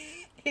Papas.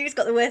 Who's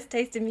got the worst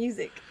taste in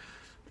music?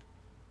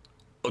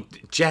 Oh,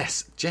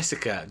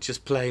 Jessica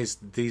just plays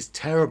these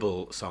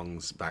terrible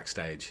songs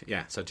backstage.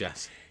 Yeah, so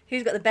Jess.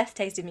 Who's got the best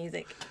taste in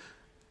music?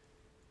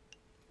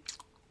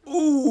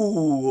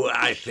 Ooh,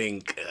 I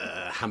think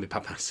Hamby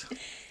Papas.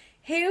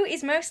 Who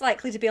is most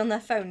likely to be on their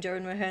phone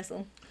during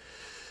rehearsal?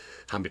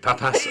 Hamby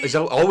Papas. He's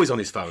always on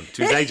his phone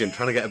to his agent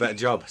trying to get a better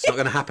job. It's not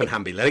going to happen,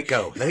 Hamby. Let it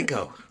go. Let it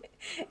go.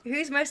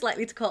 Who's most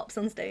likely to collapse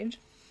on stage?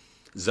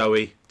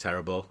 Zoe,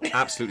 terrible.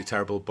 Absolutely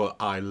terrible, but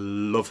I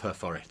love her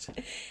for it.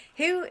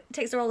 Who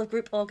takes the role of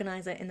group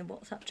organiser in the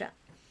WhatsApp chat?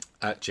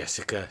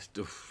 Jessica.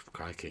 Oof,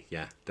 crikey.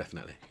 Yeah,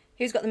 definitely.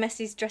 Who's got the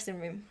messiest dressing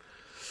room?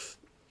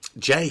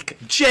 Jake,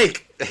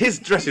 his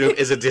dressing room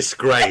is a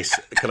disgrace.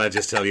 Can I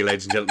just tell you,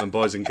 ladies and gentlemen,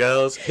 boys and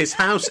girls, his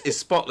house is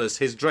spotless.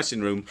 His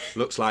dressing room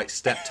looks like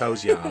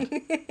Steptoe's yard.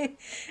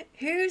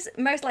 Who's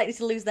most likely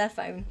to lose their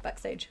phone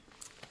backstage?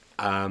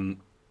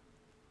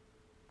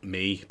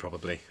 Me,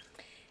 probably.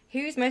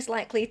 Who's most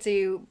likely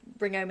to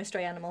bring home a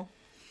stray animal?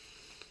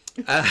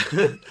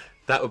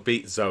 That would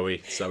be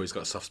Zoe. Zoe's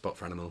got a soft spot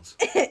for animals.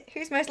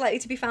 Who's most likely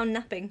to be found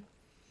napping?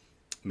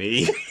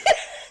 Me.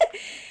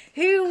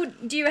 Who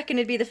do you reckon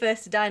would be the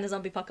first to die in a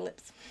zombie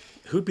apocalypse?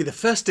 Who'd be the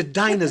first to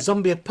die in a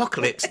zombie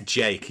apocalypse?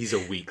 Jake. He's a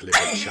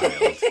weak-livered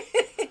child.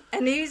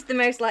 And who's the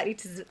most likely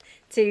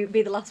to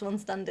be the last one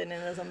standing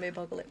in a zombie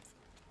apocalypse?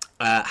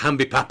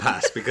 Hamby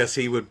Papas, because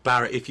he would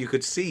if you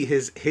could see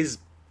his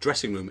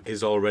dressing room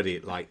is already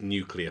like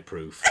nuclear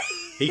proof.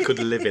 He could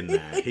live in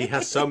there. He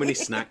has so many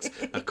snacks,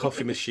 a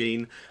coffee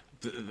machine,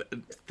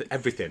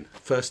 everything.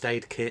 First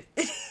aid kit.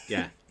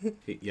 Yeah.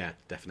 Yeah,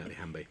 definitely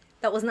Hamby.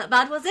 That wasn't that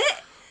bad, was it?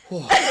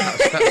 Oh,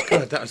 that was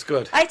good. That was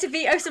good. I had to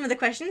veto some of the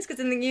questions because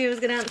I didn't think you was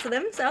going to answer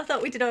them, so I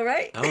thought we did all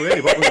right. Oh,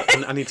 really?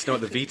 I need to know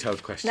what the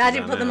vetoed questions No, I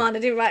didn't are put them now. on. I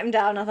didn't write them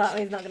down. I thought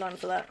he's not going to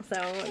answer that, so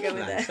I won't go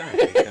with Nice,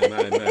 it.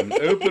 I'm an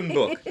open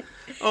book.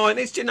 Oh, and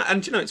it's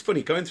it's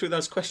funny going through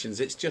those questions.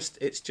 It's just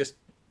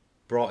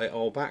brought it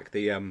all back.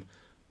 The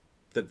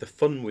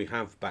fun we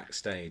have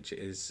backstage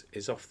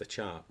is off the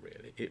chart.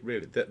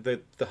 Really,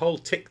 the whole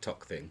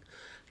TikTok thing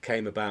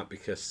came about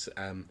because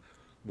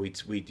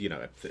we'd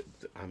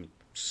I'm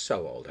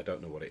so old, I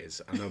don't know what it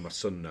is. I know my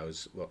son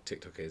knows what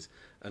TikTok is,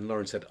 and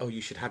Lauren said, "Oh,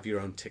 you should have your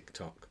own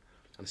TikTok."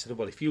 And I said,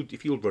 "Well, if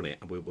you'll run it,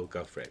 we'll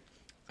go for it."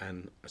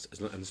 And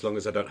as long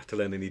as I don't have to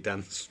learn any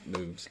dance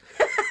moves.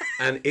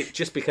 And it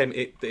just became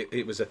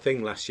it was a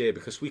thing last year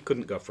because we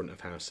couldn't go front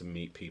of house and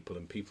meet people,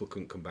 and people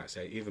couldn't come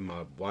backstage. Even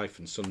my wife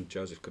and son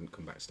Joseph couldn't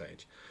come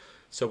backstage.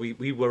 So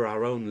we were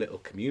our own little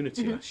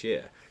community last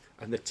year,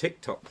 and the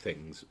TikTok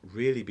things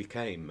really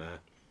became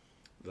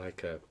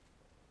like a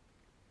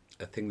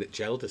thing that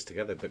gelled us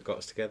together, that got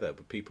us together.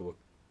 But people were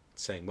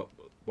saying,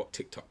 "What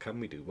TikTok can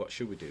we do? What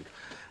should we do?"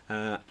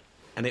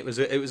 And it was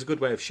a good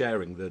way of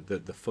sharing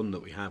the fun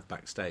that we have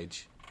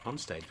backstage on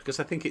stage, because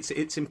I think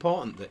it's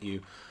important that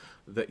you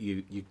that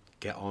you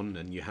get on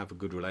and you have a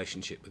good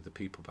relationship with the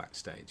people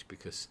backstage,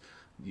 because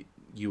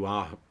you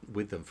are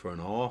with them for an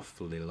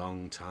awfully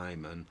long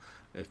time, and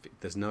if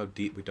there's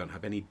we don't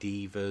have any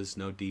divas,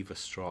 no diva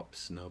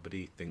strops,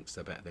 nobody thinks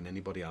they're better than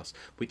anybody else,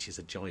 which is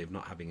a joy of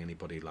not having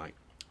anybody like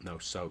no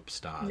soap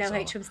stars. No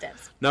H from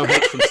Steps. No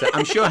H from Steps.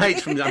 I'm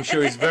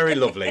sure he's very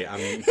lovely. I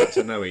mean, in fact,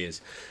 I know he is.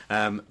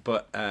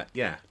 But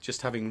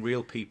just having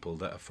real people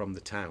that are from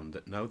the town,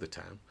 that know the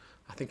town,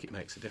 I think it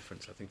makes a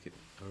difference. I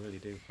really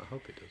do. I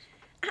hope it does.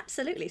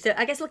 Absolutely. So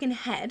I guess looking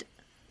ahead,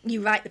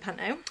 you write the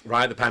panto.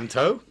 Write the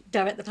panto.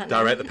 Direct the panto.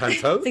 Direct the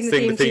panto. Sing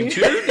the theme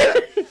tune.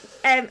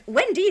 Yeah.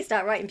 When do you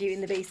start writing Beauty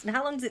and the Beast, and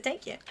how long does it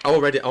take you?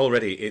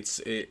 Already, it's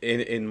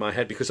in my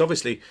head, because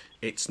obviously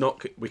it's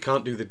not. We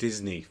can't do the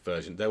Disney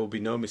version. There will be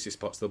no Mrs.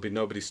 Potts. There'll be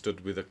nobody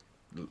stood with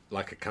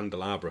like a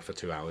candelabra for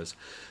 2 hours,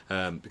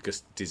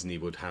 because Disney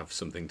would have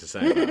something to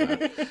say about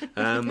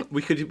that.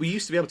 We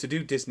used to be able to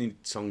do Disney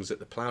songs at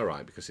the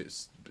Plowright, because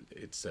it's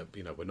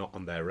we're not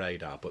on their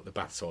radar, but the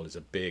Baths Hall is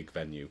a big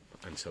venue,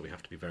 and so we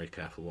have to be very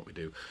careful what we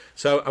do.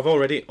 So I've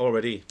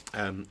already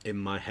in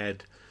my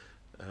head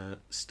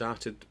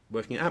started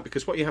working it out,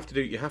 because what you have to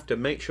do, you have to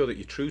make sure that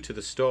you're true to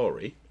the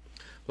story.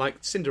 Like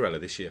Cinderella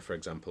this year, for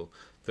example,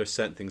 there are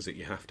certain things that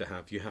you have to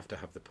have. You have to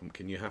have the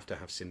pumpkin. You have to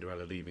have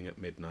Cinderella leaving at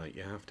midnight.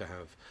 You have to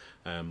have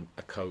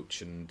a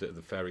coach and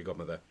the fairy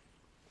godmother.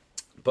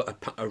 But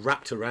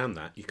wrapped around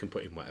that, you can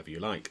put in whatever you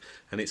like.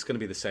 And it's going to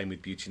be the same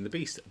with Beauty and the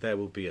Beast. There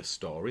will be a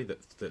story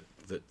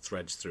that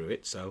threads through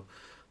it. So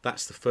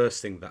that's the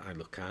first thing that I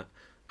look at.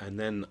 And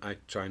then I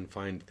try and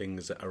find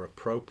things that are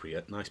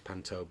appropriate, nice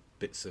panto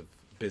bits of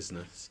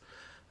business.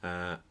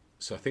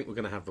 So I think we're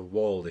going to have a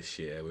wall this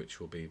year, which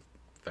will be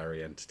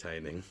very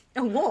entertaining.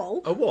 A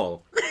wall? A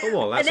wall.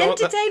 That's an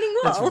entertaining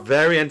wall? That's a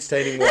very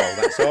entertaining wall.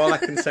 That's all I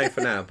can say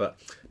for now. But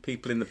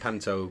people in the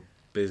panto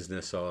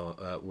business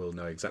will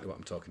know exactly what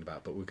I'm talking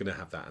about. But we're going to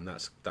have that, and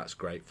that's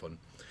great fun.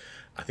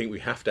 I think we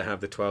have to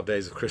have the 12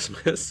 Days of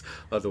Christmas,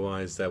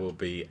 otherwise there will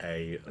be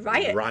a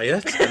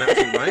riot, an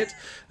absolute riot.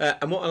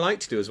 And what I like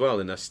to do as well,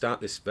 and I start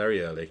this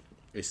very early,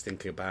 is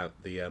thinking about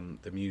the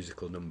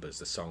musical numbers,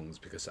 the songs,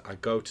 because I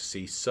go to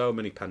see so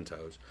many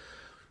pantos,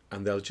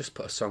 and they'll just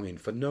put a song in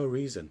for no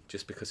reason,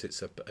 just because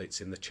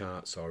it's in the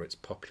charts or it's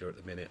popular at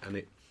the minute.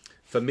 And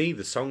for me,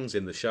 the songs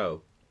in the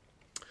show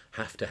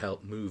have to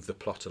help move the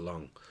plot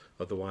along,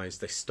 otherwise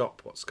they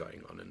stop what's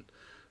going on. And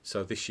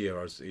so this year,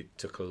 it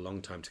took a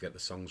long time to get the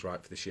songs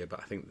right for this year, but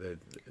I think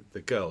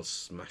the girls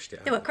smashed it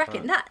out. They were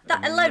cracking. That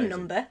alone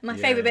number, my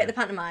favourite bit of the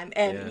pantomime.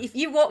 If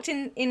you walked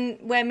in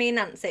where me and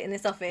Nance sit in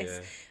this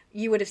office,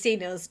 you would have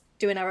seen us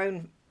doing our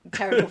own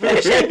terrible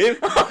version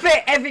of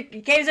it. Every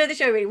came to the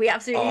show, we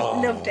absolutely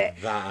loved it.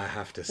 That I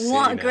have to see.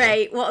 What a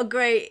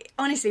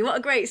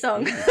great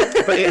song.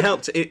 But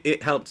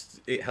it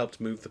helped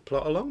move the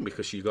plot along,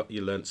 because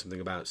you learnt something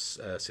about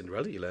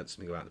Cinderella, you learnt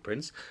something about the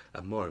prince,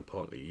 and more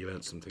importantly, you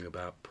learnt something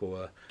about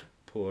poor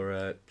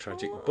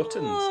tragic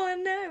Buttons. Oh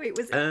no, it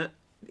was.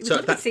 It was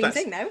so the same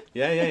thing, though.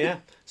 Yeah.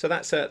 So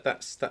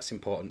that's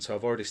important. So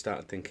I've already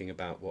started thinking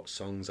about what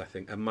songs I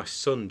think. And my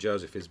son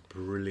Joseph is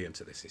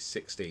brilliant at this. He's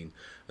 16,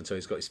 and so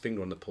he's got his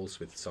finger on the pulse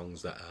with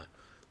songs that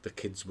the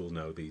kids will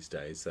know these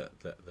days that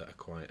are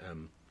quite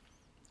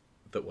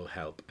that will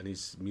help. And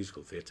he's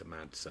musical theatre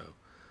mad. So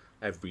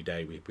every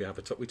day we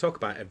talk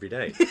about it every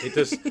day. It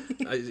does.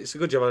 It's a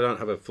good job I don't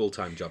have a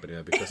full-time job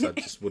anyway, because I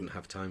just wouldn't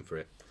have time for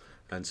it.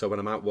 And so when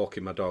I'm out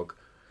walking my dog,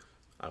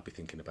 I'll be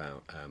thinking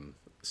about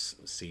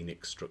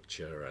scenic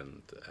structure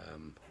and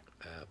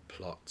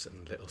plots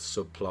and little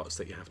subplots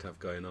that you have to have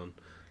going on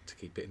to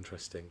keep it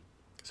interesting.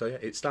 So yeah,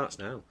 it starts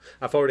now.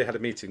 I've already had a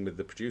meeting with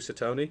the producer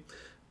Tony,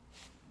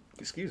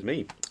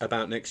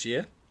 about next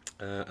year,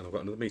 and I've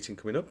got another meeting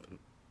coming up.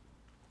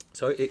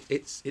 So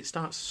it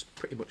starts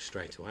pretty much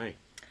straight away.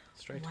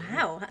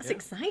 Wow, that's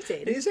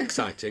exciting. It is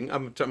exciting.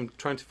 I'm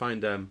trying to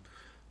find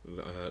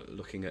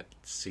looking at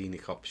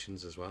scenic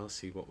options as well,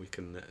 see what we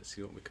can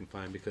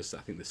find, because I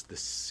think the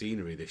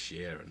scenery this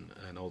year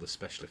and all the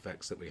special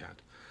effects that we had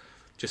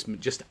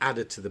just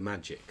added to the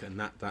magic, and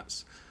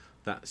that's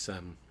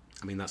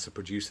a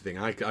producer thing.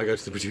 I go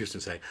to the producer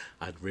and say,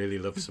 I'd really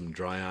love some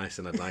dry ice,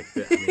 and I'd like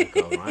it, and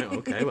he'll go, right,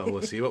 okay, well,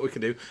 we'll see what we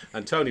can do.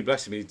 And Tony,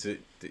 bless him,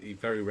 he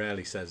very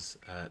rarely says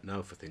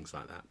no for things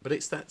like that, but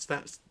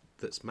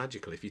that's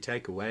magical. If you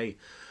take away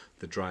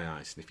the dry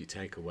ice, and if you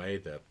take away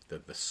the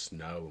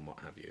snow and what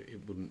have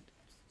you,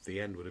 the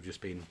end would have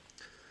just been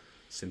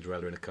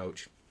Cinderella in a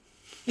coach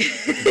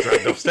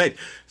dragged off stage.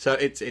 So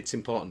it's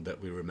important that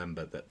we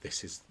remember that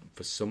this is,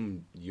 for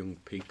some young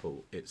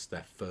people, it's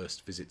their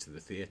first visit to the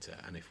theatre,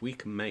 and if we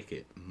can make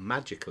it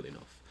magical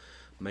enough,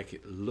 make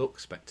it look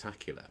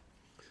spectacular,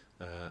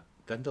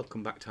 then they'll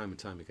come back time and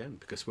time again,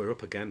 because we're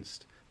up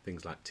against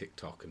things like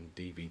TikTok and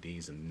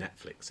DVDs and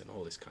Netflix and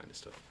all this kind of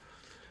stuff.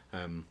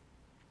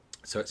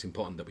 So it's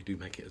important that we do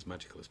make it as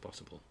magical as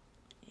possible.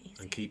 Easy.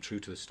 And keep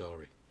true to the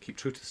story.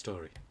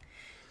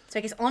 So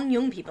I guess on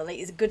young people,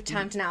 it's a good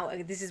time to now,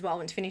 this is what I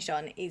want to finish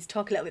on, is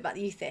talk a little bit about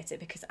the youth theatre,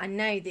 because I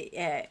know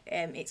that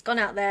it's gone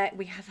out there.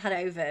 We have had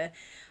over,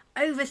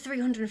 over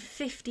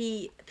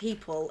 350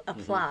 people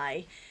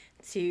apply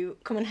to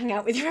come and hang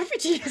out with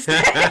refugees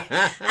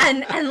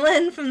and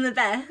learn from the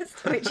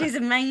best, which is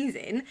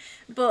amazing.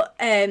 But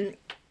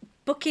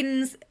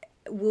bookings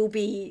will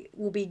be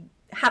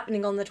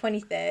happening on the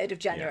 23rd of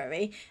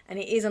January, and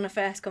it is on a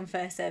first come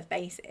first served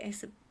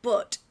basis.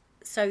 But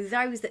so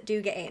those that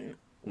do get in,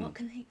 what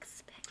can they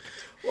expect?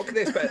 What can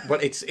they expect? Well,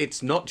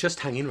 it's not just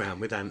hanging around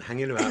with Annie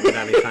Fanny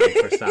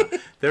for a start.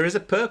 There is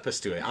a purpose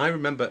to it. I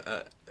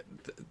remember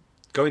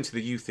going to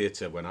the youth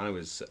theatre when I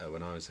was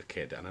a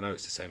kid, and I know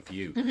it's the same for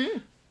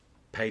you.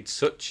 Played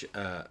such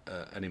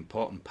an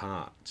important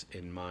part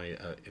in my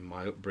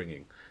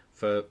upbringing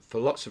for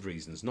lots of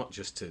reasons, not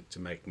just to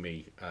make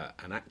me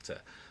an actor,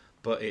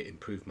 but it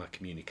improved my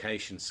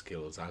communication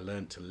skills. I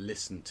learned to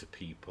listen to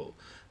people,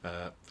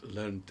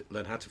 learned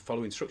how to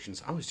follow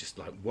instructions. I was just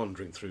like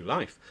wandering through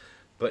life,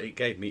 but it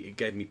gave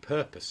me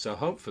purpose. So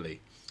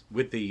hopefully,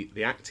 with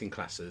the acting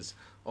classes,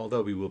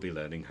 although we will be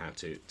learning how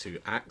to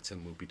act,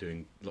 and we'll be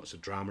doing lots of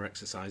drama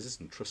exercises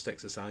and trust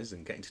exercises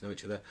and getting to know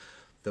each other,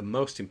 the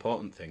most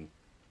important thing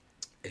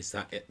is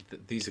that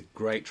these are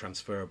great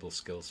transferable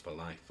skills for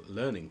life.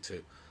 Learning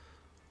to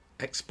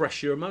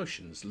express your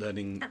emotions,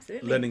 learning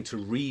to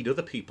read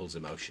other people's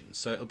emotions.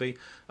 So it'll be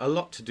a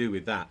lot to do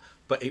with that,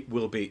 but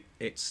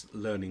it's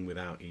learning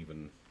without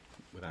even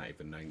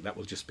knowing. That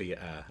will just be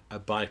a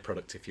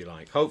byproduct, if you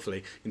like.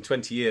 Hopefully in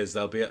 20 years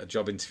they'll be at a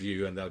job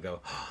interview and they'll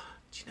go, oh,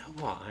 do you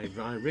know what,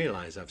 I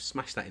realise I've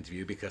smashed that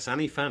interview because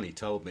Annie Fanny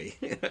told me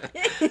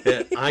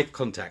eye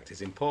contact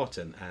is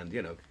important, and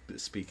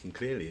speaking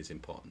clearly is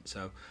important.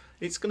 So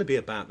it's going to be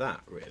about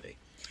that, really.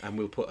 And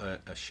we'll put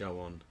a show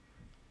on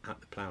at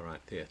the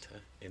Plowright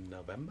Theatre in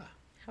November.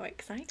 How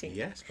exciting.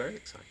 Yes, very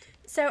exciting.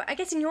 So I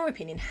guess in your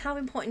opinion, how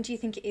important do you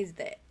think it is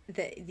that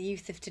the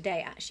youth of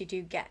today actually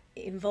do get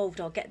involved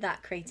or get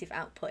that creative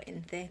output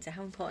in theatre?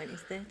 How important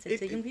is theatre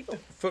to young people?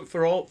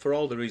 For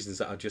all the reasons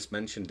that I just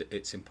mentioned,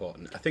 it's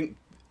important. I think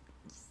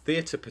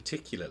theatre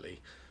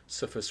particularly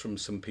suffers from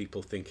some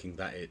people thinking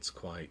that it's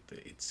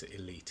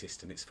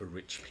elitist and it's for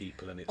rich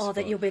people, and it's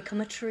that you'll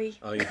become a tree.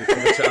 Oh, you become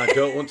a tree. I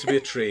don't want to be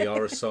a tree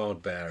or a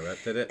sword bearer.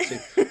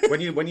 When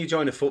you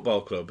join a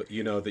football club,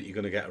 you know that you're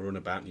going to get a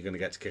runabout and you're going to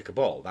get to kick a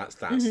ball.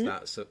 That's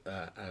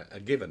a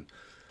given.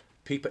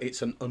 People,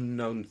 it's an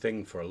unknown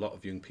thing for a lot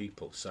of young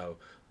people. So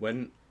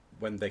when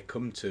they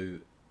come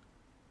to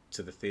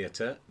the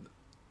theatre,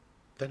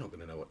 they're not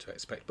going to know what to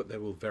expect, but they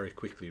will very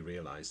quickly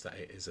realise that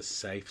it is a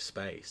safe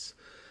space.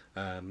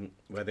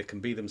 Where they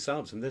can be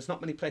themselves, and there's not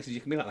many places you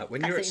can be like that.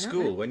 When you're at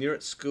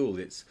school,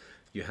 it's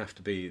you have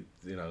to be.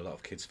 A lot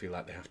of kids feel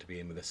like they have to be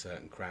in with a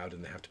certain crowd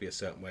and they have to be a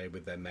certain way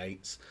with their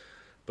mates.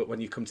 But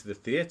when you come to the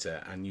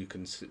theatre, and you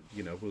can,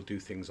 we'll do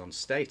things on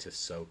status,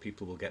 so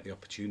people will get the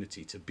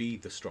opportunity to be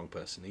the strong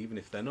person, even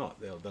if they're not.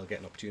 They'll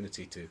get an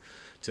opportunity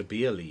to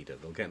be a leader.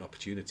 They'll get an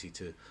opportunity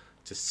to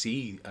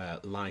see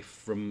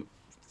life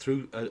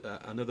through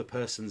another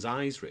person's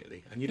eyes,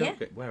 really. And you don't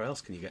get, where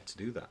else can you get to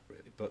do that,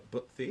 really?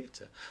 But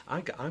theatre.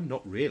 I'm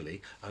not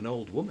really an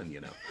old woman,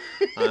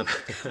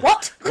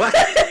 What?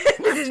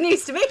 This is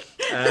news to me.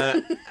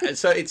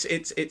 So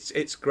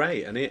it's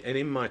great, and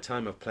in my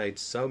time I've played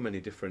so many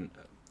different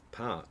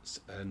parts,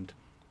 and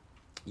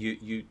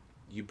you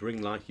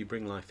bring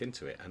life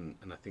into it, and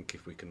I think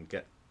if we can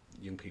get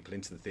young people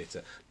into the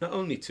theatre, not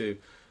only to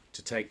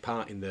take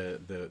part in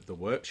the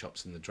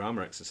workshops and the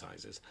drama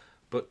exercises,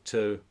 but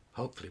to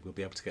hopefully we'll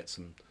be able to get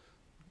some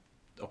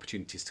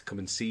opportunities to come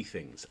and see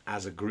things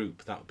as a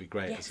group. That would be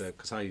great. Yes.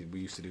 Because we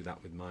used to do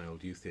that with my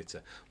old youth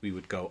theatre. We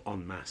would go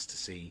en masse to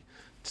see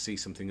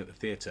something at the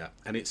theatre,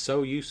 and it's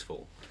so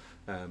useful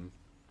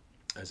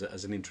as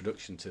an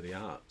introduction to the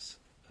arts,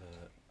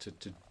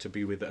 to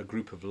be with a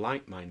group of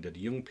like-minded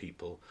young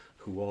people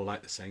who all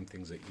like the same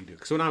things that you do.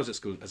 Because when I was at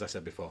school, as I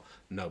said before,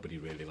 nobody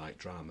really liked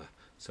drama.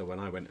 So when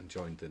I went and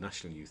joined the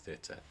National Youth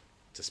Theatre,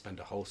 to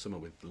spend a whole summer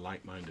with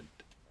like-minded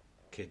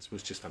kids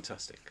was just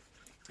fantastic.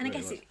 And I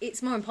guess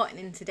it's more important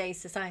in today's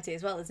society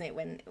as well, isn't it?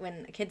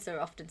 When kids are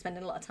often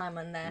spending a lot of time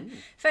on their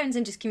phones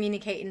and just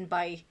communicating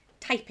by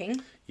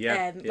typing,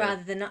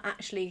 rather than not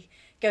actually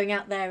going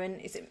out there.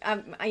 And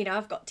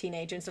I've got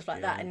teenagers and stuff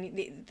like that,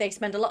 and they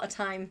spend a lot of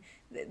time.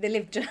 They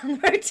live down the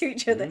road to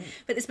each other,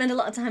 but they spend a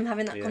lot of time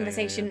having that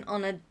conversation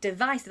on a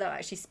device without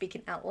actually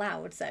speaking out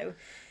loud. So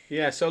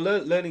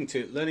learning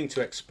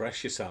to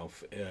express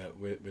yourself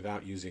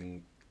without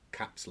using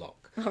caps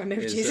lock or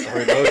emojis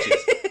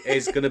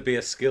is going to be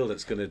a skill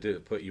that's going to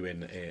put you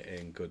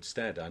in good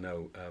stead. I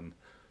know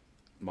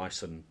my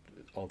son,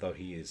 although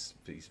he's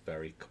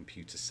very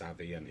computer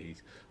savvy, and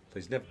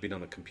he's never been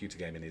on a computer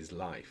game in his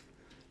life.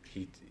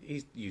 He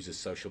uses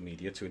social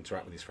media to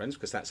interact with his friends,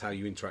 because that's how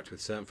you interact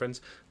with certain friends.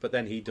 But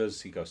then he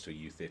goes to a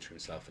youth theatre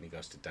himself, and he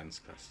goes to dance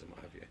classes and what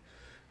have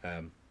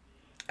you.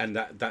 And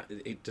that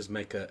it does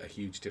make a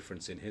huge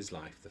difference in his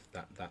life,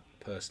 that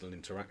personal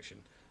interaction,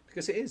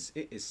 because it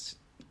is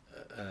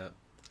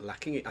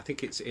lacking. I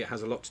think it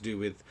has a lot to do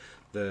with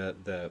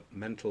the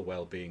mental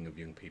well-being of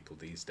young people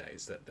these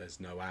days, that there's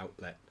no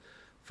outlet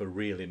for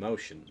real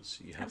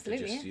emotions. You have to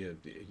just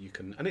you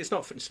can, and it's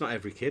not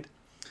every kid.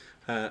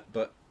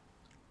 But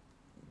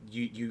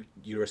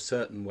you're a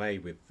certain way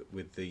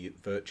with the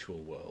virtual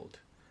world.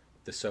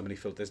 There's so many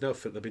filters.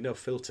 There'll be no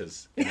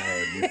filters in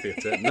our new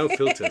theatre. No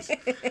filters.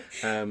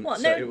 What?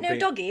 So No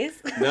dog ears?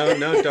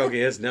 No dog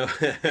ears. No.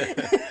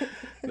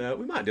 No.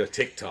 We might do a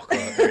TikTok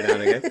every now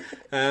and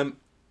again.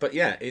 But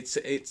yeah, it's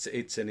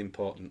an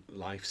important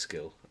life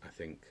skill. I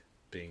think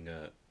being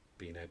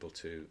able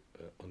to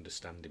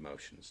understand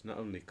emotions, not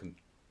only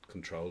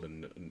control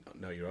and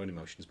know your own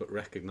emotions, but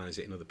recognise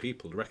it in other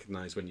people.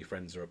 Recognise when your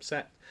friends are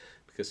upset,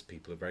 because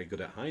people are very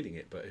good at hiding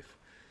it. But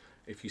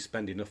if you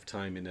spend enough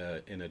time in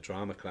a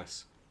drama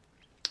class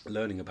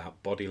learning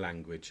about body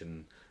language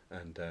and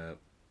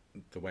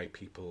the way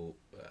people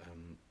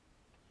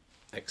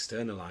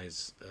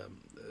externalize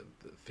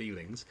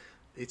feelings,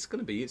 it's going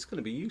to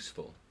be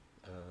useful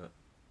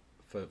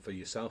for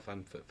yourself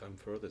and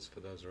for others, for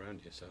those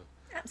around you. So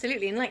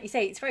Absolutely, and like you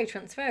say, it's very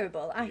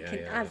transferable.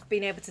 I've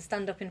been able to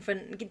stand up in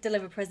front and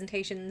deliver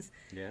presentations.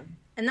 Yeah.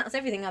 And that's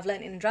everything I've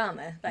learnt in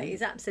drama. That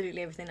is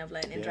absolutely everything I've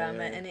learnt in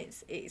drama. And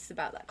it's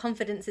about that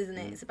confidence, isn't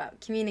it? It's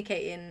about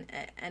communicating,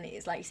 and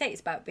it's like you say,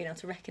 it's about being able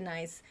to read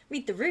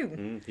the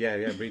room.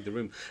 Read the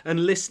room.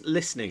 And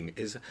listening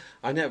is,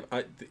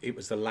 it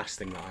was the last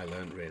thing that I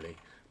learnt really,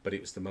 but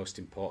it was the most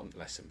important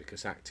lesson,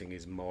 because acting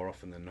is more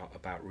often than not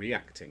about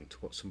reacting to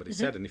what somebody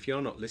said. And if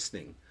you're not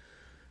listening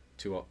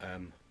to what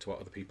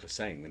other people are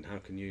saying, then how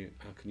can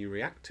you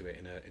react to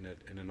it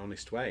in an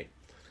honest way?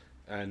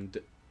 And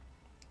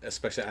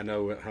especially, I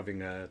know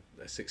having a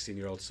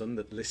 16-year-old son,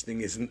 that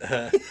listening isn't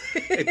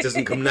it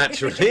doesn't come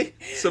naturally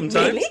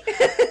sometimes. Really?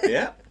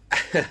 Yeah.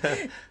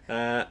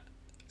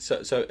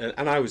 So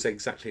and I was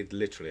exactly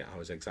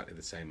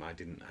the same. I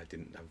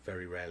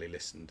very rarely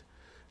listened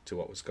to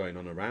what was going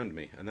on around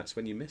me, and that's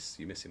when you miss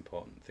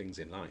important things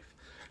in life.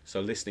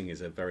 So listening is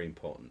a very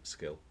important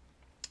skill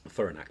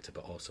for an actor,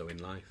 but also in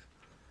life.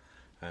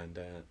 And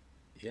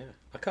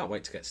I can't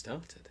wait to get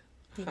started.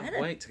 I can't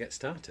wait to get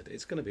started.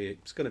 It's going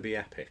to be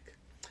epic,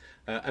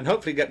 and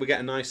hopefully we get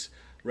a nice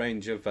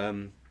range of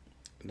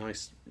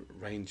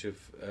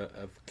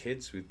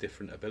kids with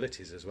different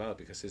abilities as well.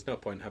 Because there's no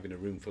point having a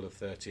room full of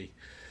 30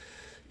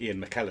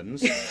 Ian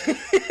McKellens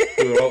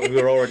who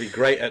are already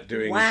great at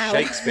doing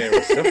Shakespeare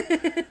and stuff.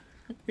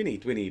 We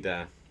need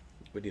a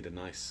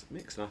nice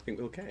mix, and I think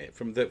we'll get it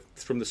from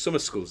the summer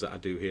schools that I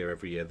do here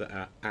every year, that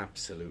are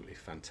absolutely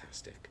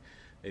fantastic.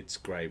 It's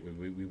great.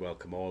 We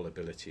welcome all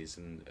abilities,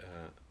 and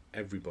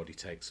everybody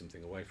takes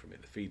something away from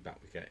it. The feedback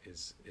we get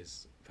is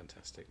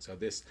fantastic. So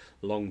this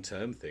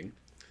long-term thing,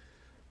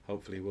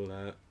 hopefully,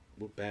 will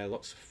bear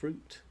lots of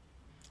fruit.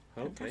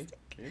 Hopefully.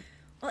 Yeah.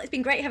 Well, it's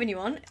been great having you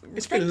on.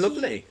 Thank been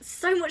lovely. You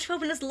so much for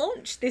helping us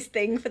launch this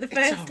thing for the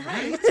first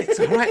time. It's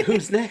all right.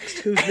 Who's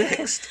next? We've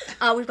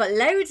got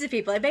loads of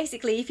people.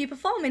 Basically, if you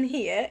perform in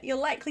here, you're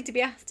likely to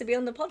be asked to be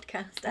on the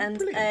podcast.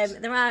 And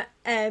there are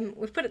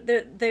we've put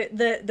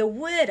the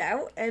word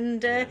out,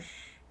 and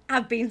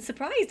I've been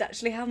surprised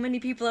actually how many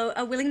people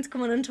are willing to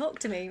come on and talk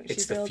to me. Which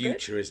it's is the real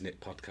future, good. Isn't it?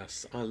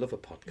 Podcasts. I love a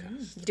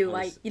podcast.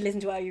 You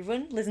listen to while you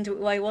run, listen to it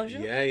while you wash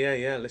up?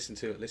 Yeah. Listen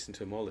to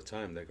them all the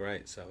time. They're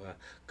great. So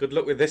good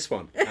luck with this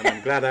one. And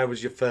I'm glad I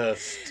was your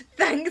first.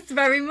 Thanks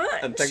very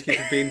much. And thank you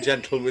for being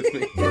gentle with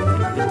me.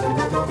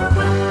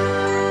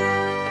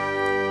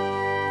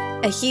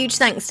 A huge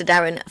thanks to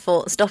Darren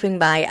for stopping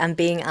by and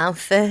being our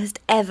first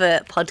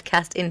ever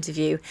podcast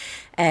interview.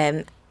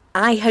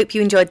 I hope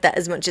you enjoyed that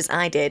as much as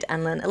I did,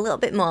 and learned a little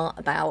bit more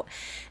about,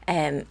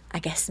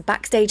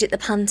 backstage at the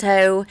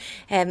Panto,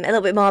 a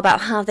little bit more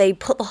about how they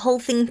put the whole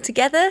thing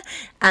together,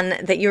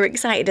 and that you're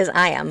excited as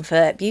I am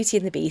for Beauty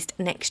and the Beast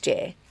next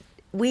year.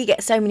 We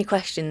get so many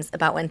questions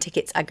about when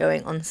tickets are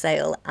going on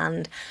sale,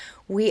 and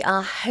we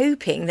are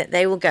hoping that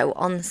they will go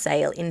on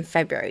sale in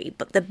February.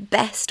 But the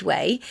best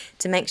way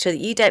to make sure that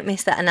you don't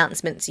miss that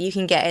announcement, so you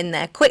can get in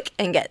there quick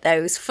and get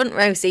those front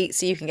row seats,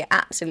 so you can get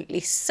absolutely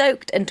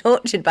soaked and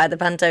tortured by the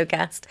Panto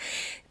cast,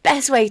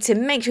 best way to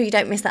make sure you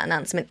don't miss that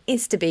announcement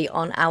is to be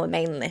on our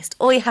mailing list.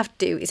 All you have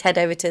to do is head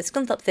over to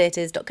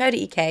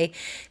scunthorpetheatres.co.uk,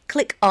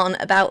 click on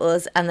About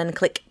Us, and then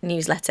click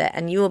Newsletter,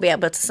 and you will be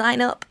able to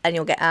sign up, and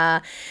you'll get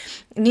our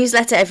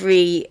newsletter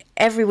every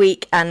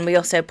week, and we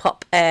also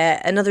pop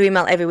another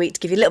email every week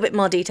to give you a little bit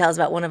more details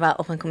about one of our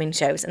up-and-coming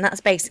shows, and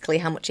that's basically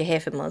how much you hear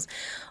from us,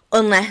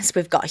 unless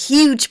we've got a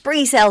huge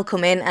pre-sale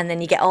coming, and then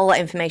you get all that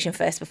information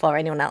first before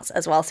anyone else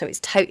as well, so it's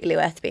totally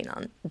worth being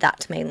on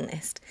that mailing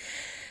list.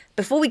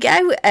 Before we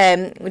go,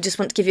 we just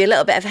want to give you a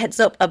little bit of a heads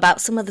up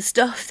about some of the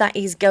stuff that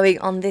is going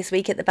on this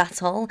week at the Bath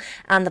Hall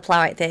and the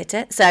Plowright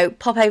Theatre. So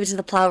pop over to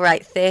the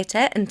Plowright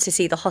Theatre and to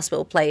see the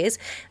Hospital Players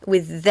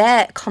with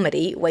their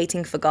comedy,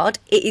 Waiting for God.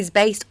 It is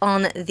based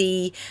on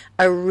the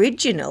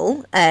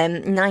original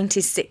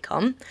 90s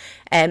sitcom.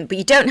 But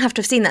you don't have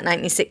to have seen that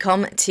 90s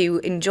sitcom to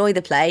enjoy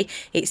the play.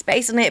 It's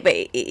based on it, but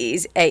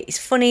it's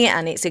funny,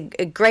 and it's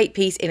a great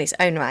piece in its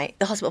own right.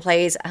 The Hospital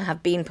Players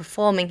have been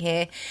performing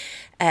here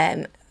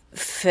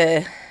it's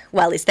their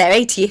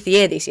 80th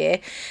year this year,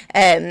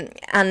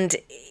 and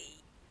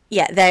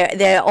Yeah,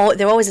 they're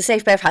always a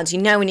safe pair of hands.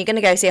 You know, when you're going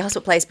to go see a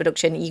Hospital Plays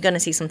production, you're going to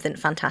see something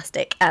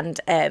fantastic. And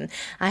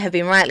I have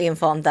been rightly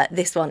informed that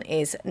this one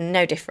is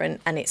no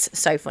different, and it's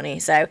so funny.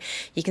 So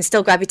you can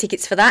still grab your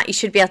tickets for that. You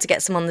should be able to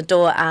get some on the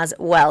door as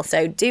well.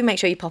 So do make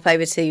sure you pop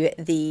over to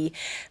the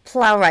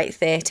Plowright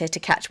Theatre to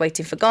catch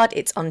Waiting for God.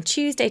 It's on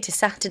Tuesday to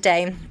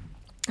Saturday.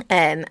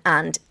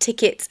 And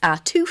tickets are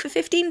 2 for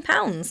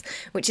 £15,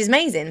 which is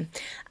amazing.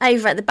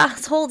 Over at the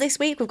Bath Hall this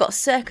week, we've got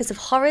Circus of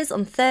Horrors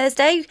on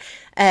Thursday,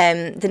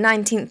 the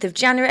 19th of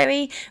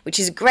January, which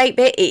is a great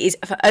bit. It is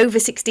for over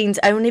 16s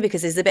only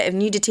because there's a bit of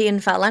nudity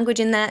and foul language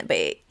in there,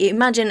 but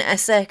imagine a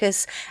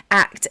circus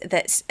act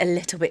that's a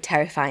little bit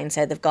terrifying.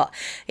 So they've got,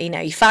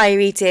 your fire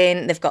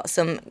eating, they've got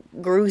some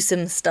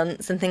gruesome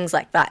stunts and things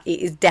like that.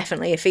 It is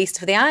definitely a feast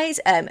for the eyes,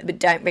 but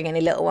don't bring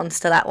any little ones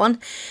to that one.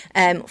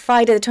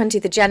 Friday the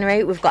 20th of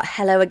January, we've got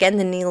Hello Again,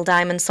 the Neil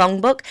Diamond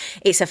songbook.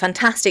 It's a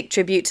fantastic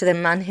tribute to the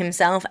man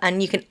himself,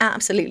 and you can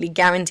absolutely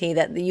guarantee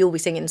that you'll be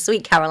singing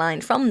Sweet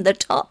Caroline from the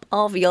top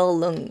of your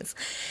lungs.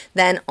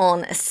 Then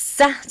on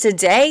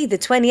Saturday, the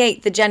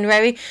 28th of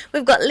January,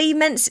 we've got Lee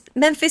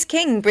Memphis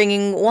King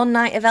bringing One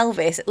Night of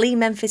Elvis. Lee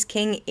Memphis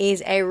King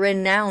is a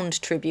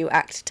renowned tribute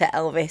act to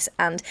Elvis,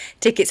 and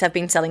tickets have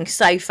been selling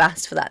so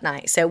fast for that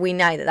night. So we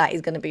know that that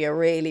is going to be a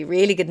really,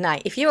 really good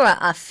night. If you're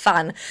a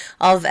fan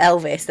of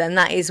Elvis, then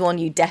that is one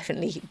you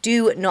definitely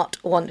do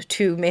not want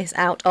to miss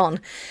out on.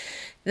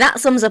 That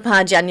sums up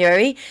our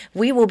January.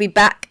 We will be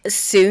back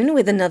soon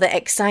with another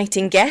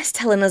exciting guest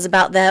telling us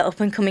about their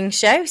up-and-coming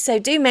show. So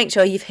do make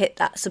sure you've hit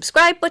that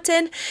subscribe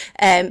button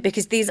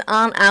because these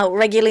aren't out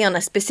regularly on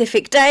a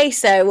specific day.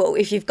 So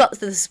if you've got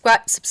the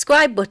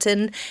subscribe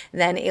button,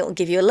 then it'll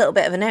give you a little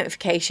bit of a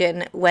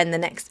notification when the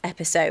next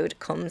episode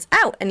comes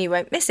out and you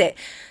won't miss it.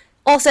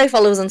 Also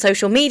follow us on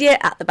social media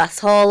at the Bath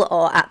Hall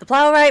or at the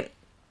Plowright.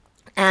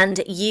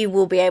 And you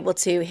will be able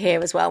to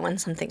hear as well when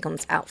something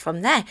comes out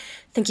from there.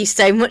 Thank you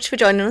so much for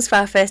joining us for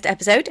our first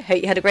episode.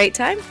 Hope you had a great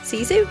time. See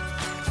you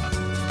soon.